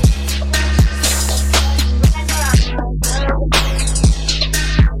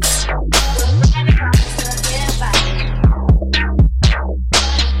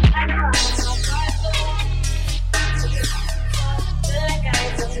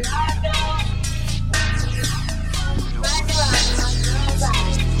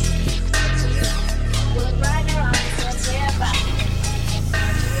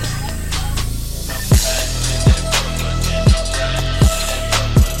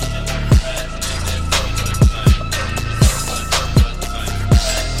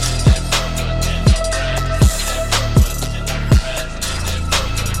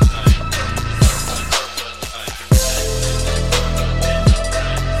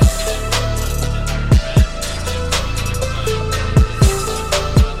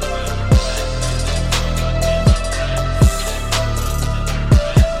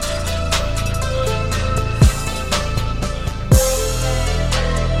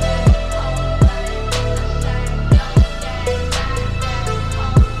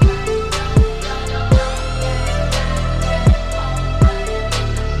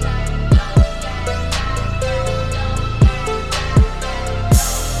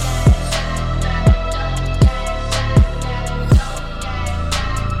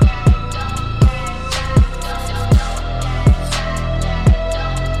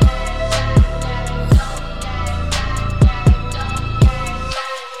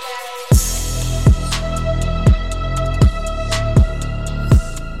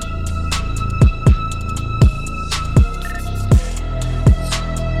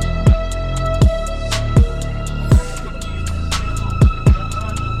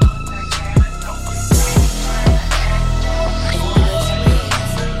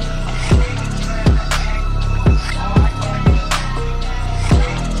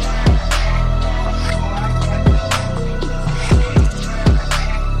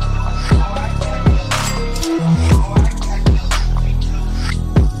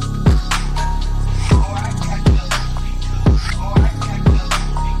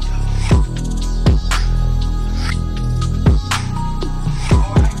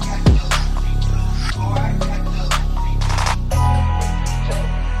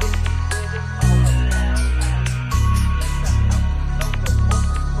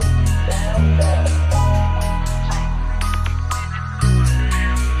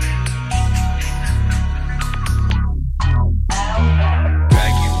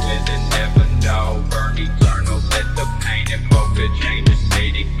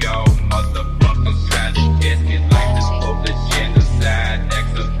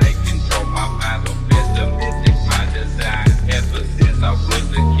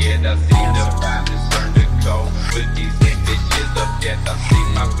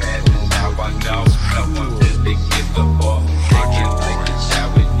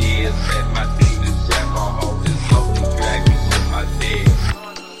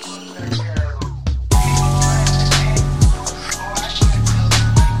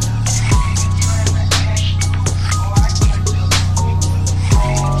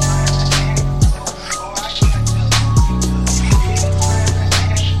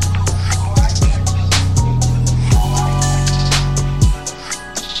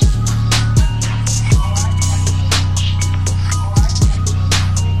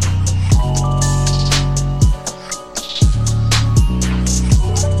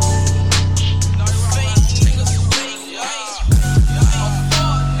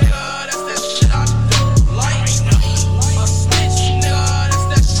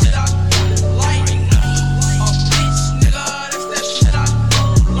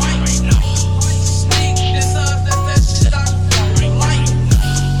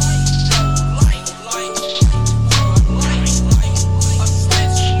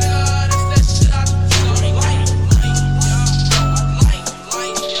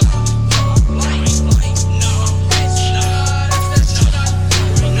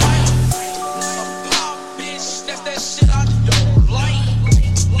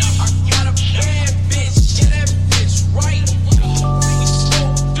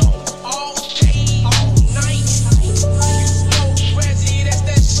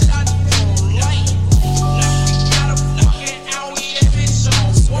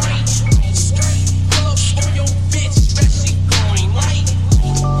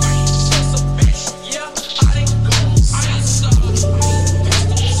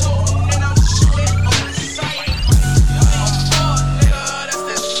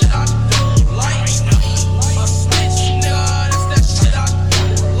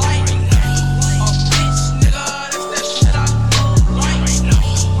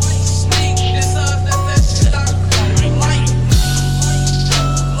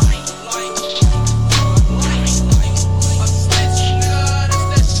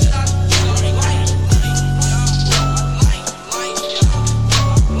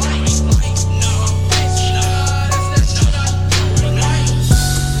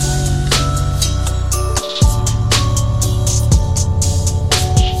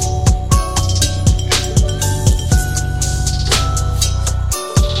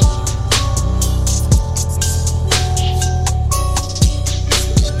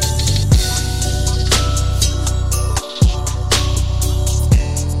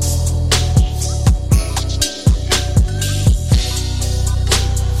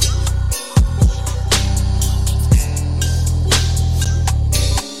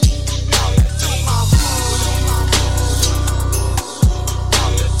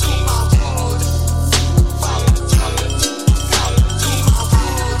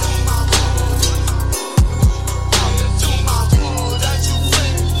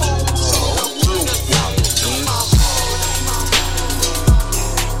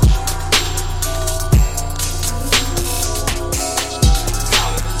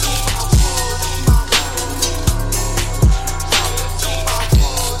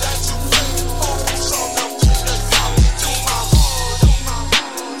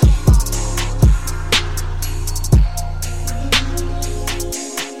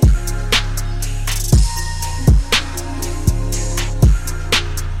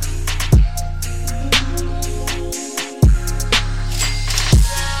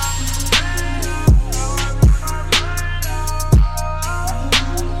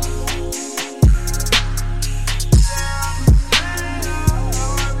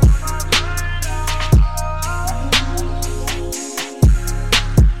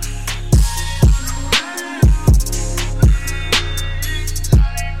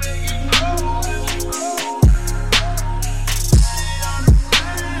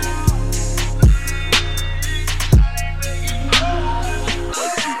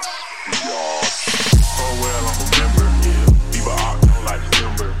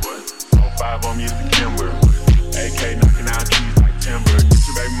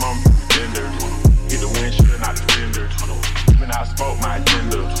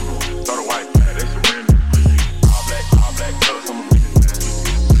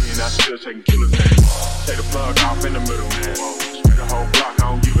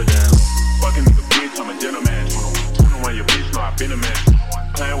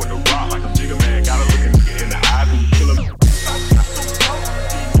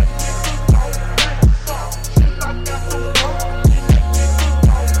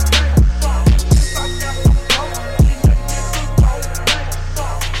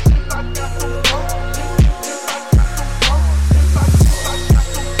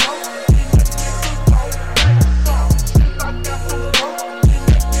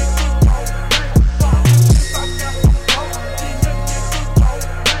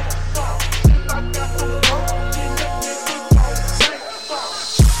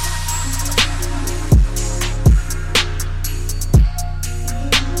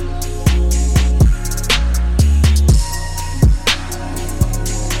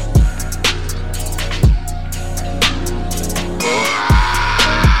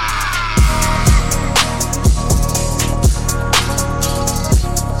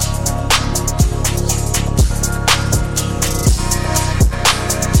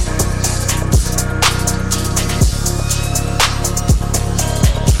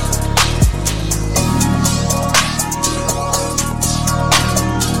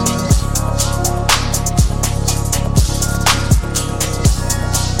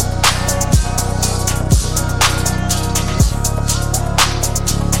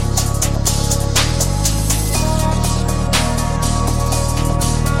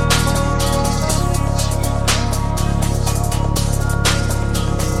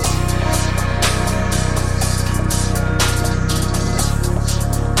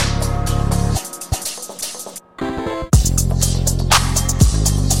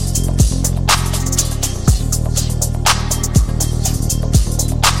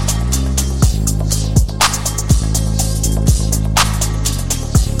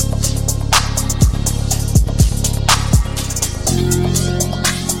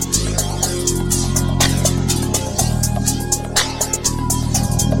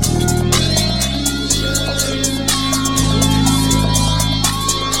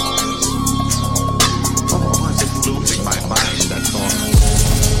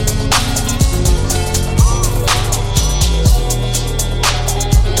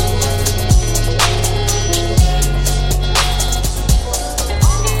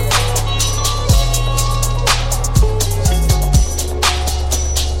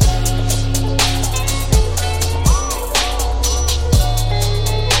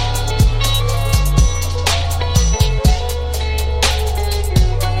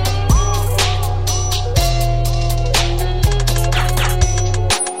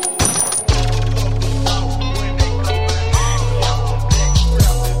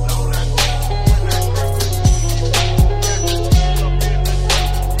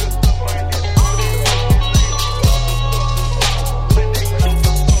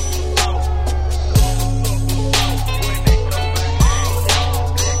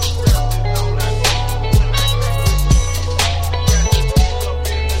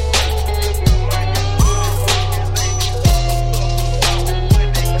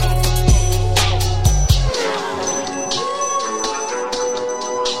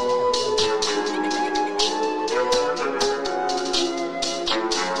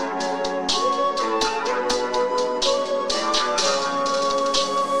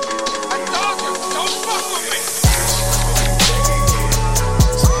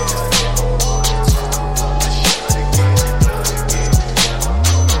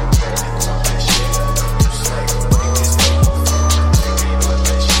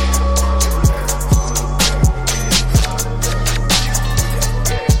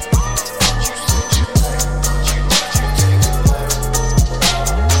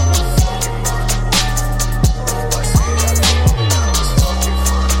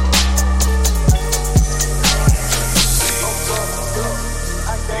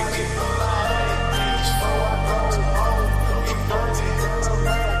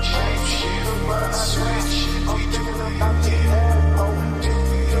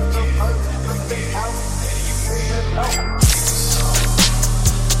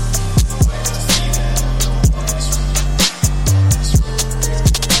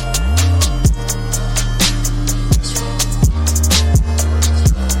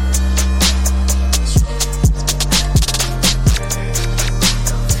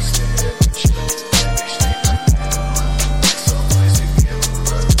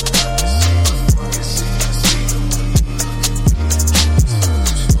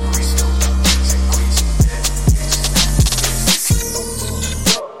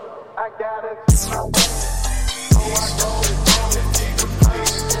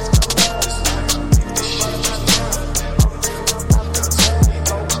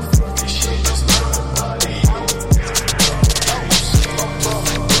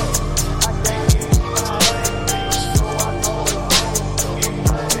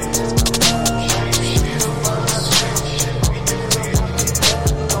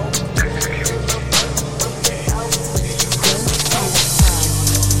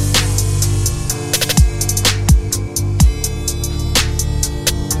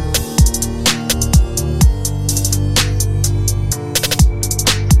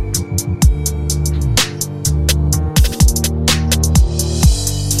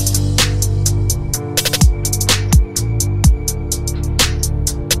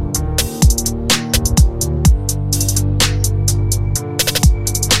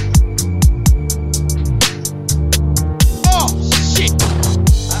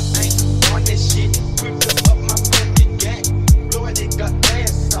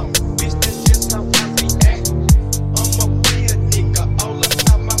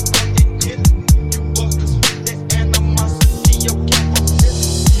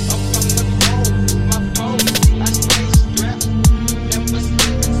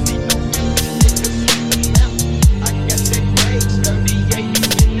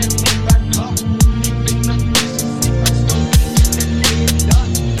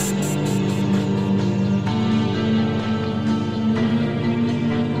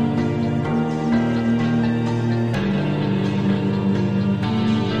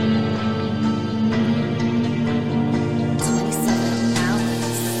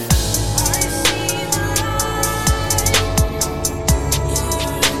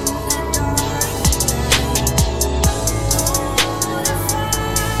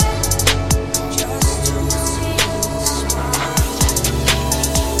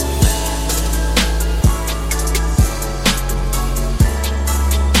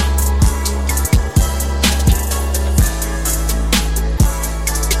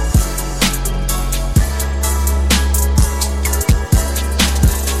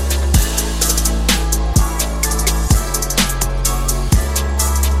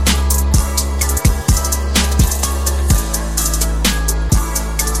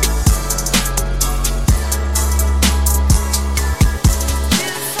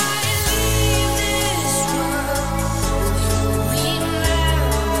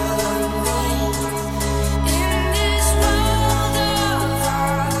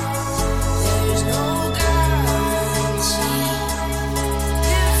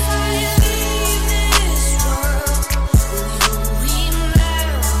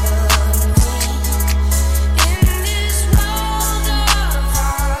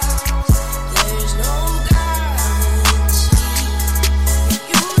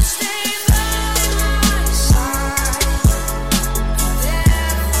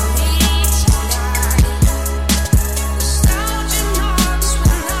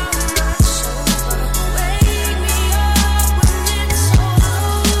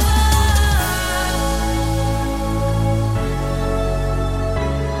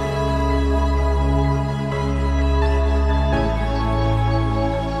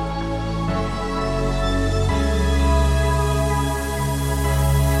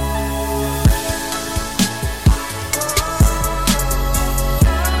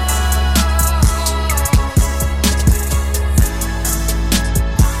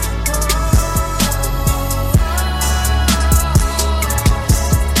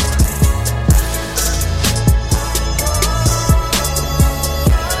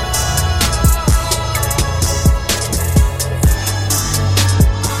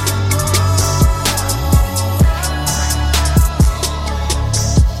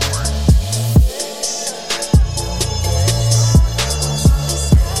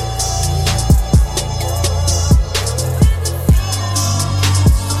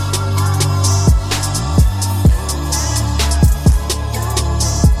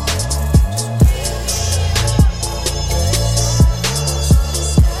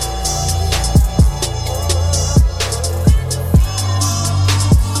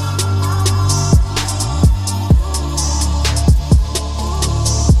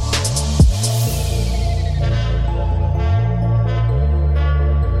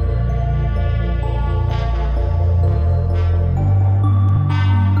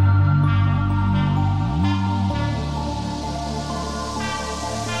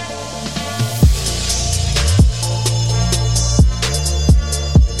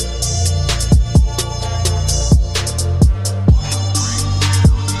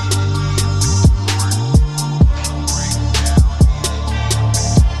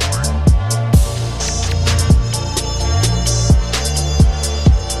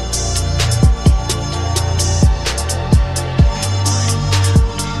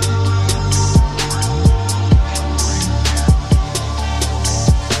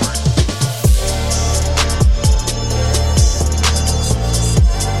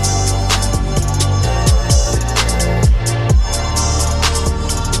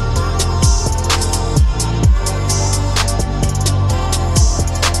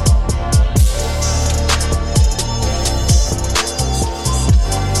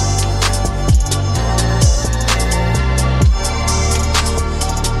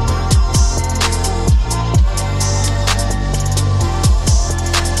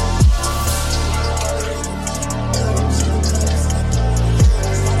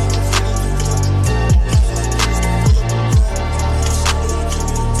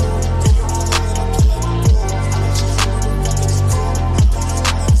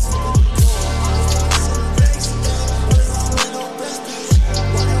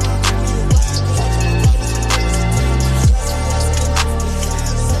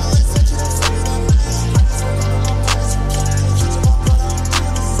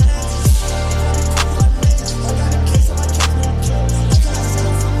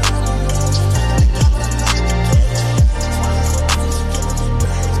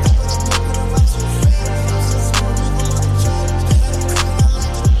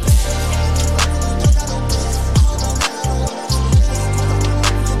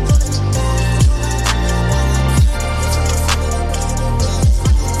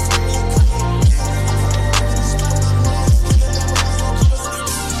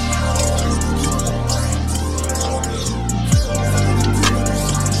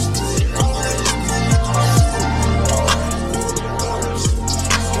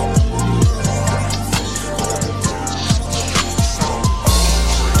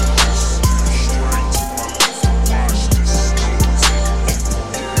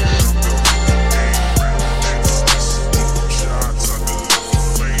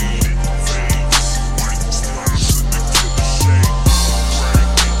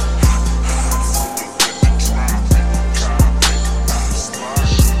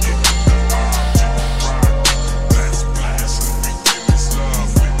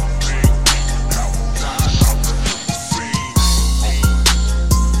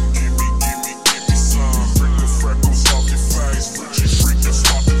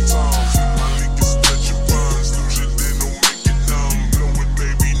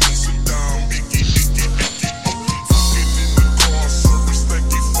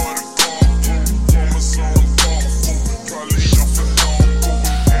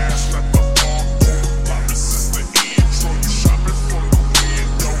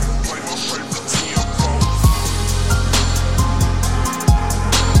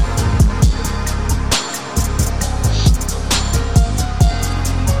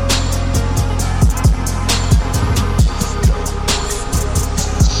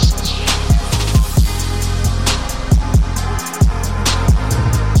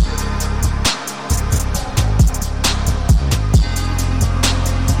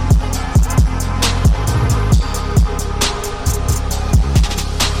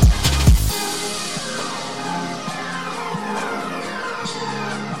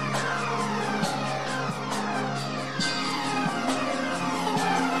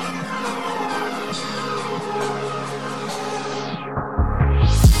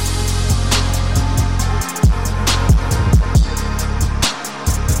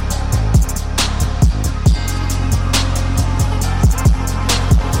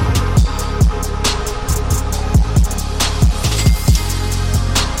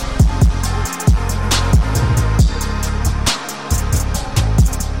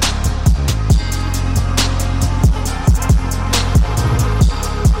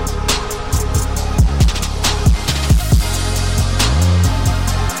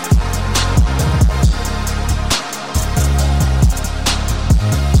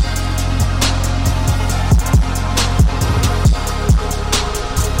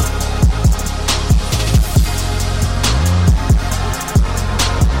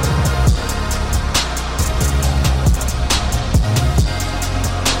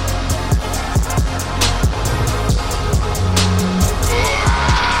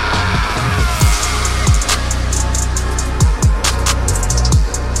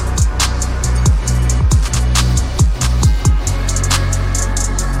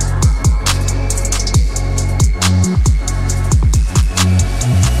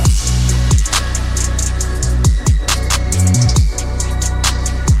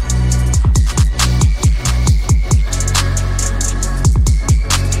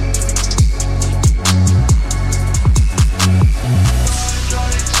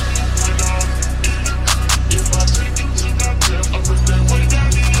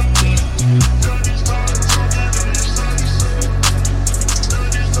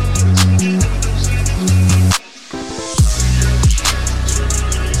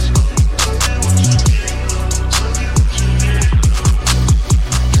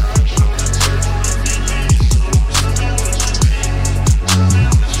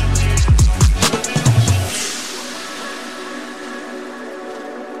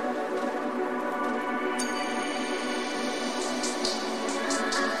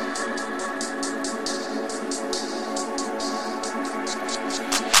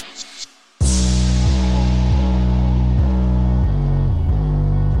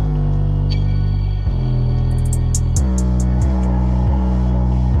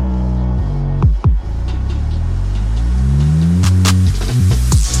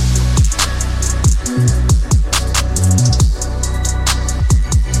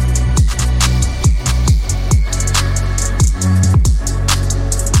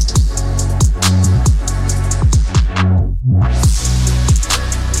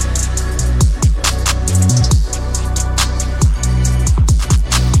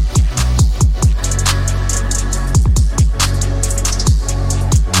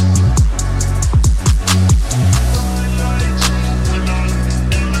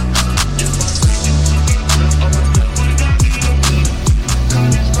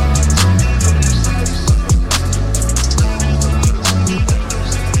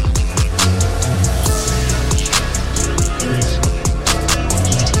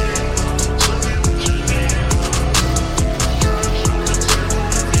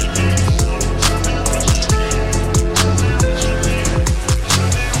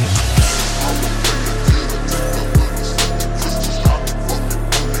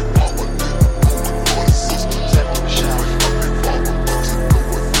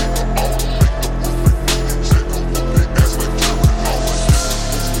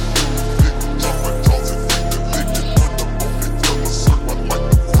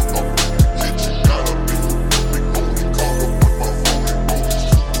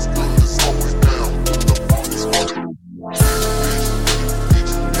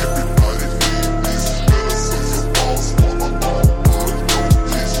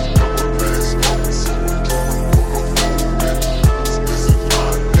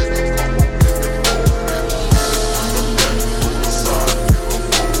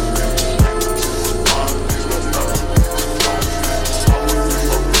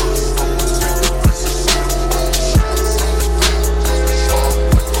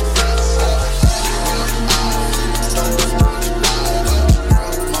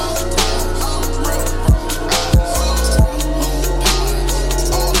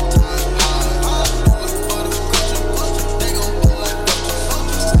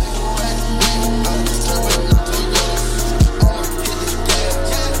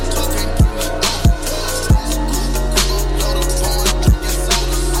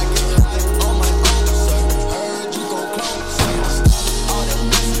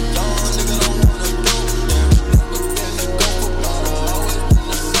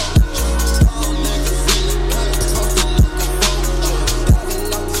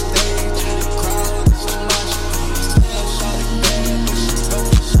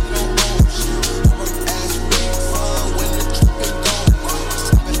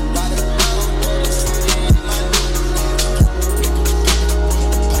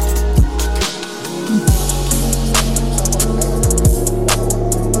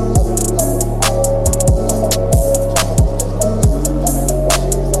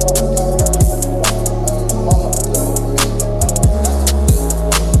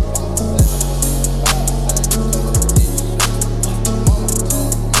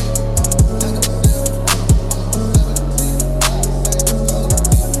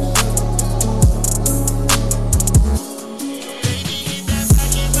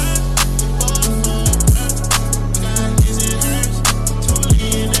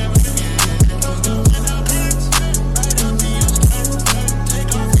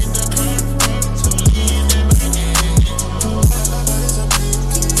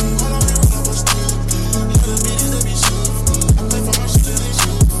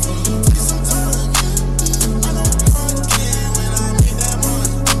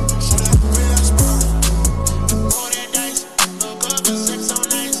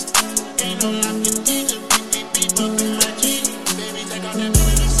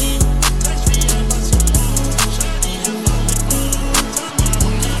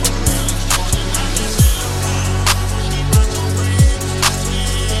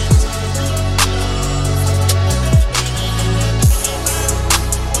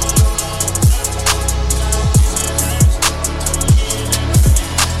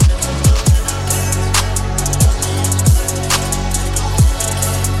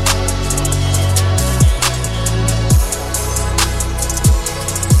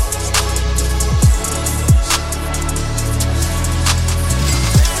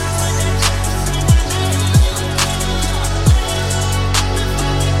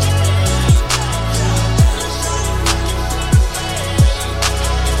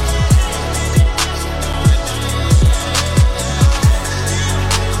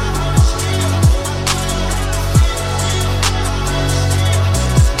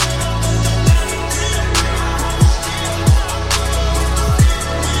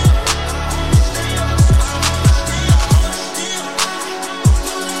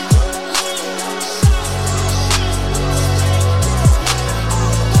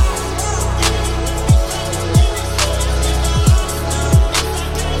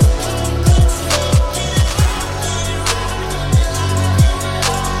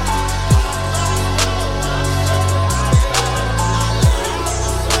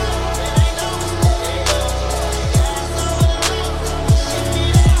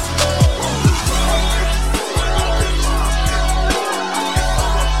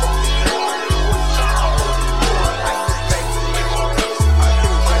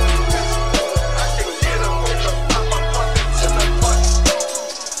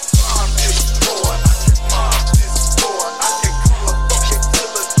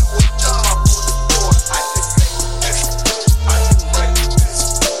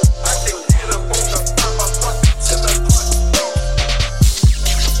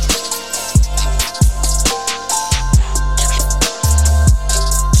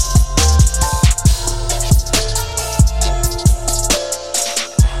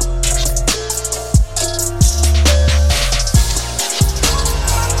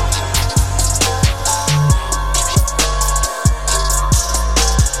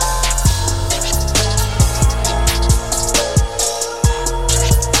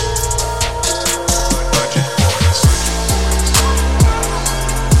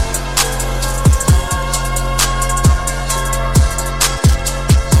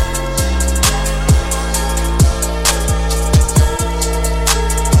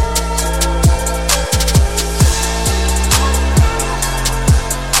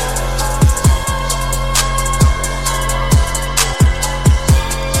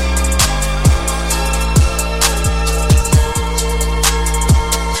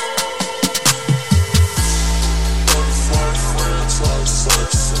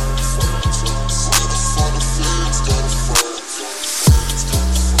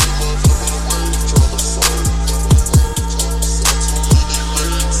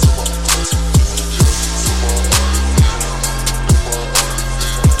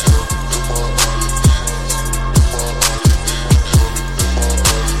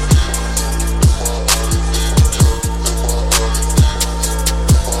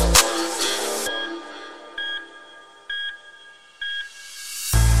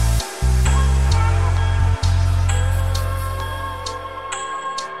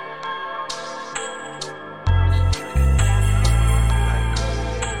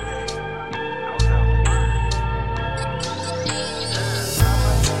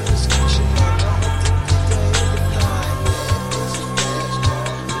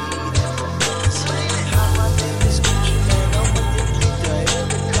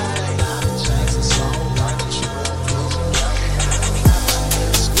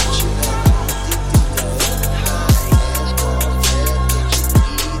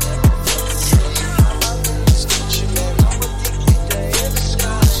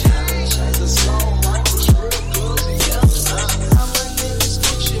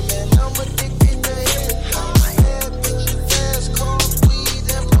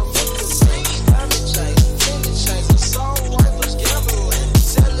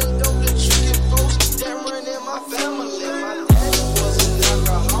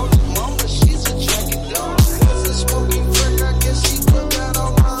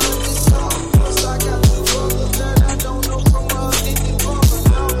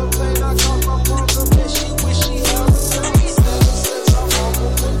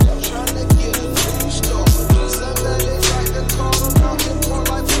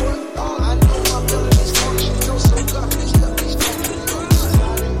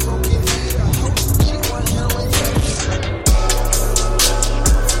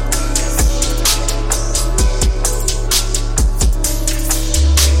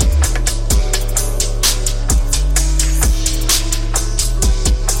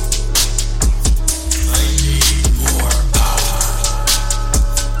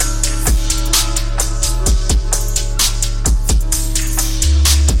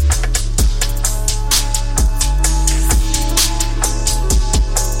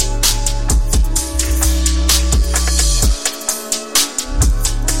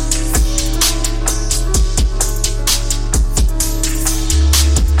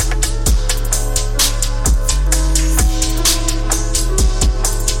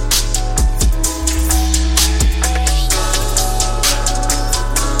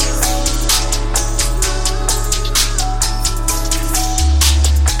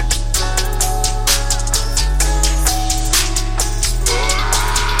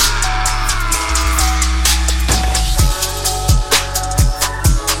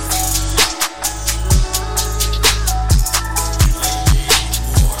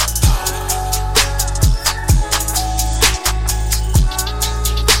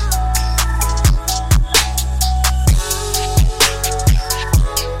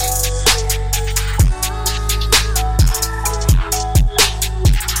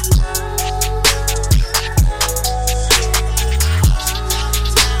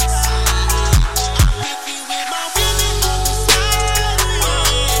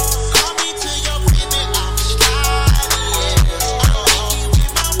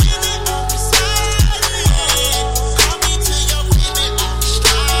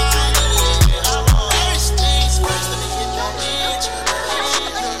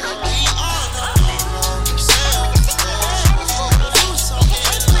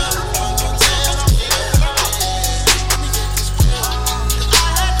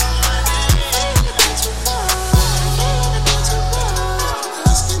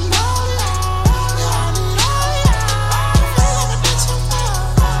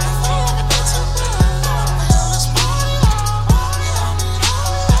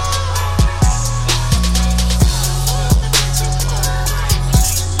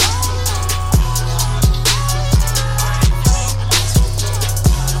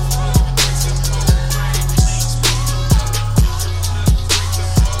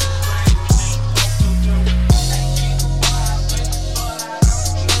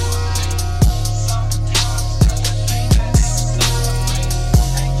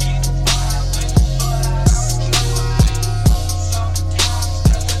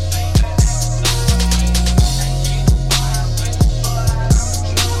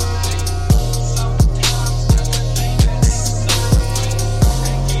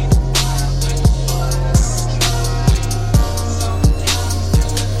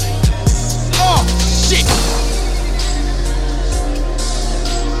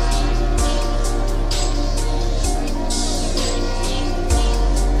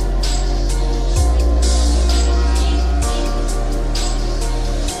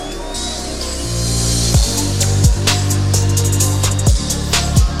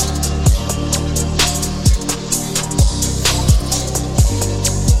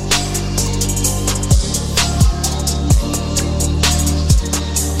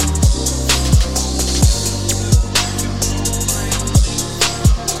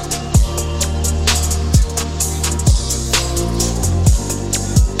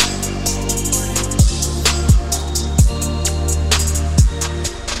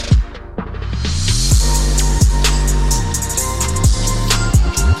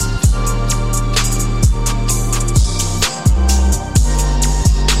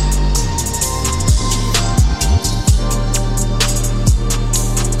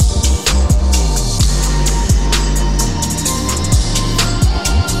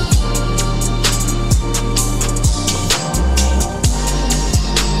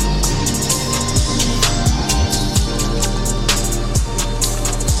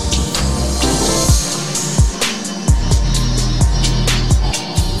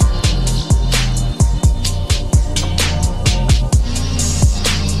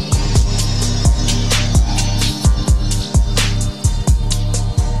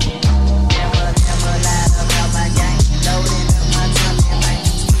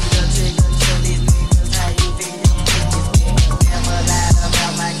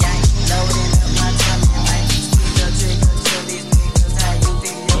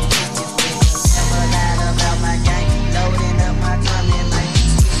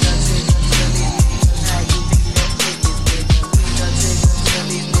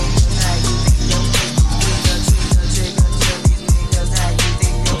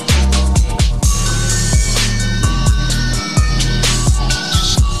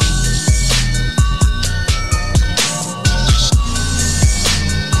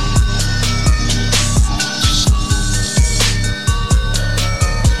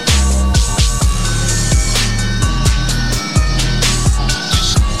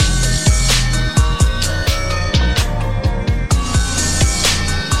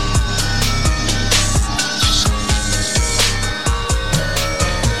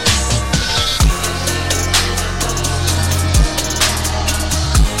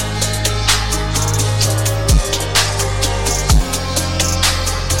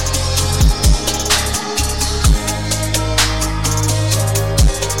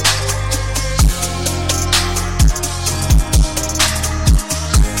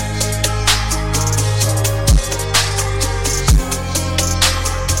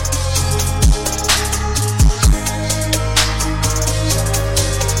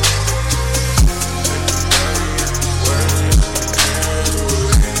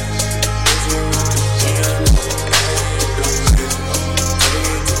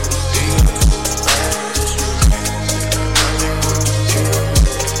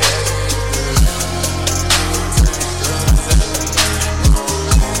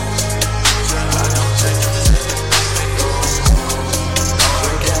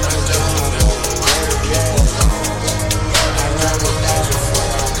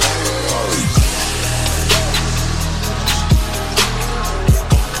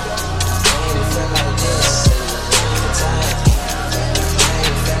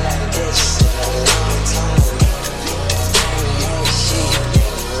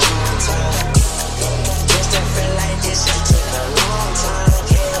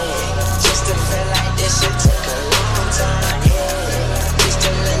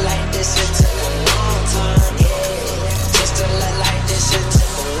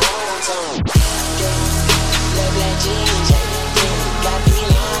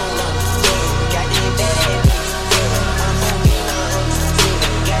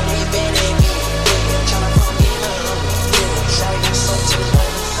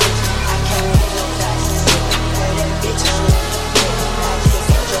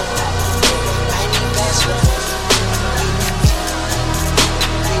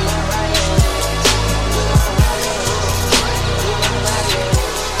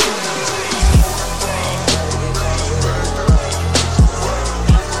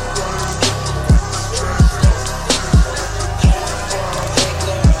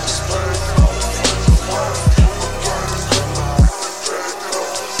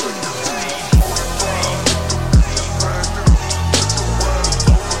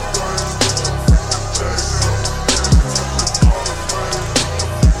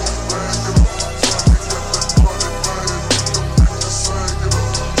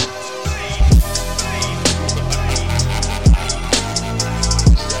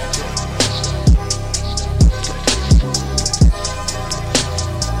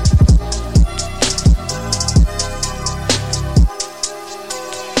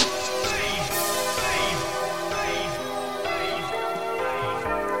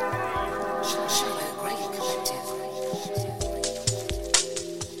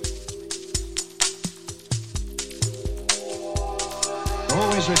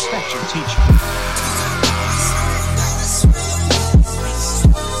 Always respect your teacher.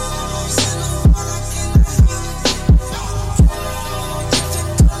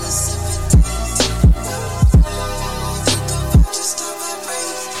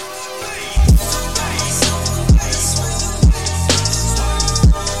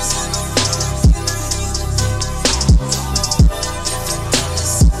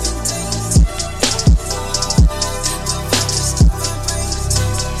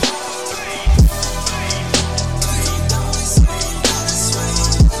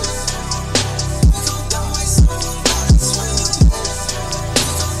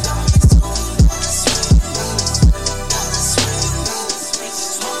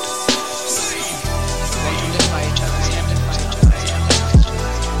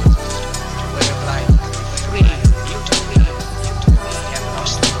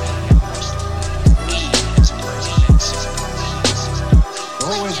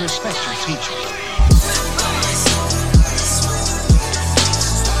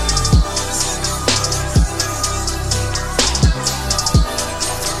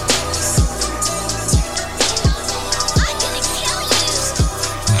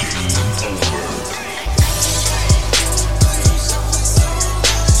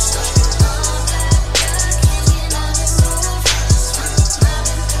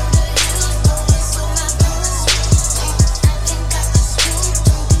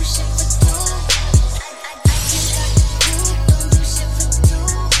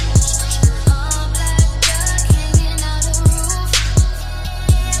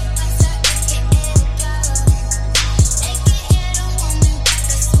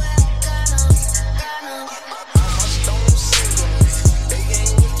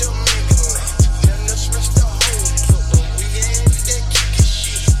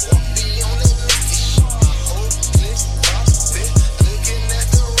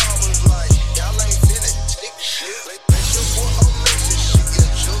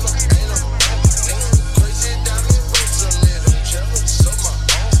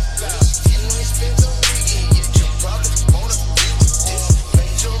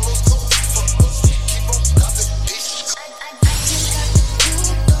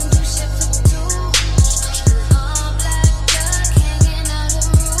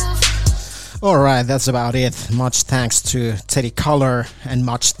 Alright, that's about it. Much thanks to Teddy Color and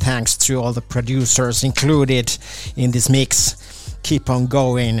much thanks to all the producers included in this mix. Keep on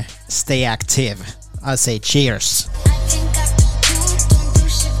going, stay active. I say cheers.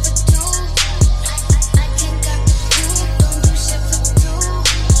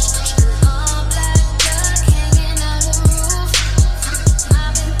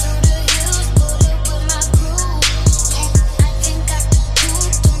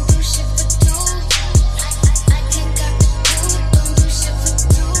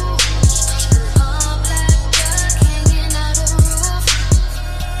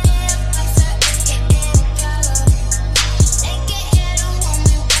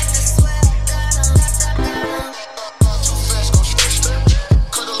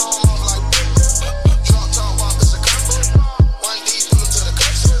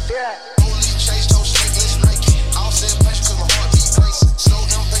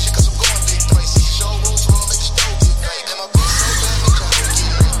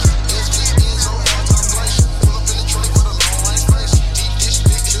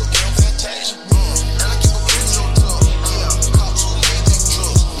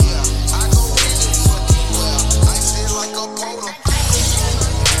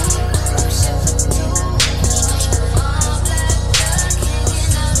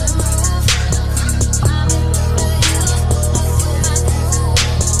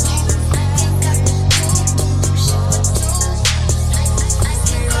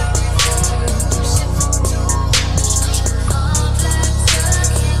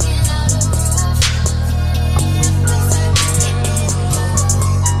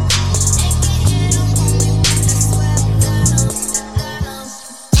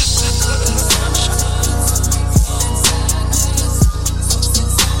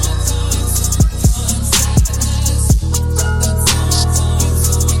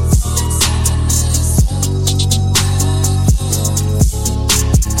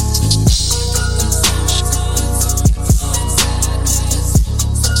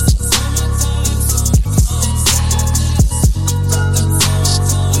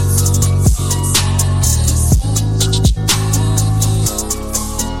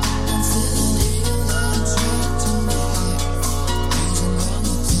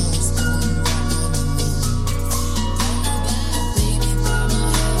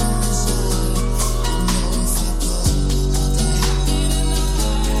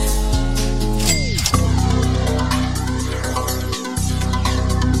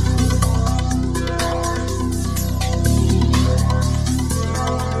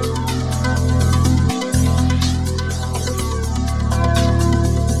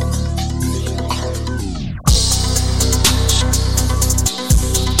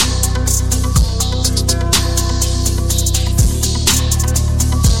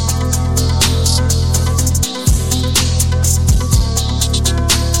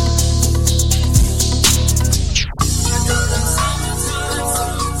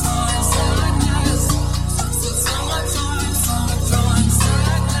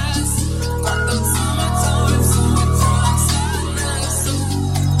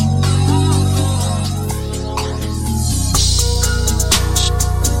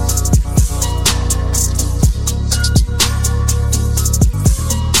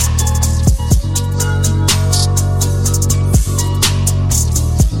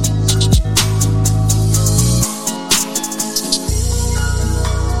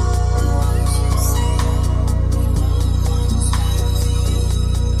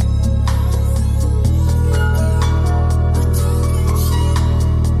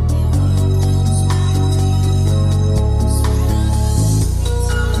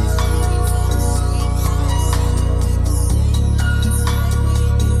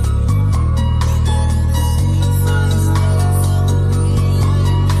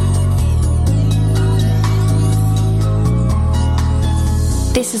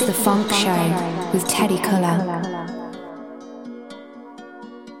 Phonk Show with Teddy Colour.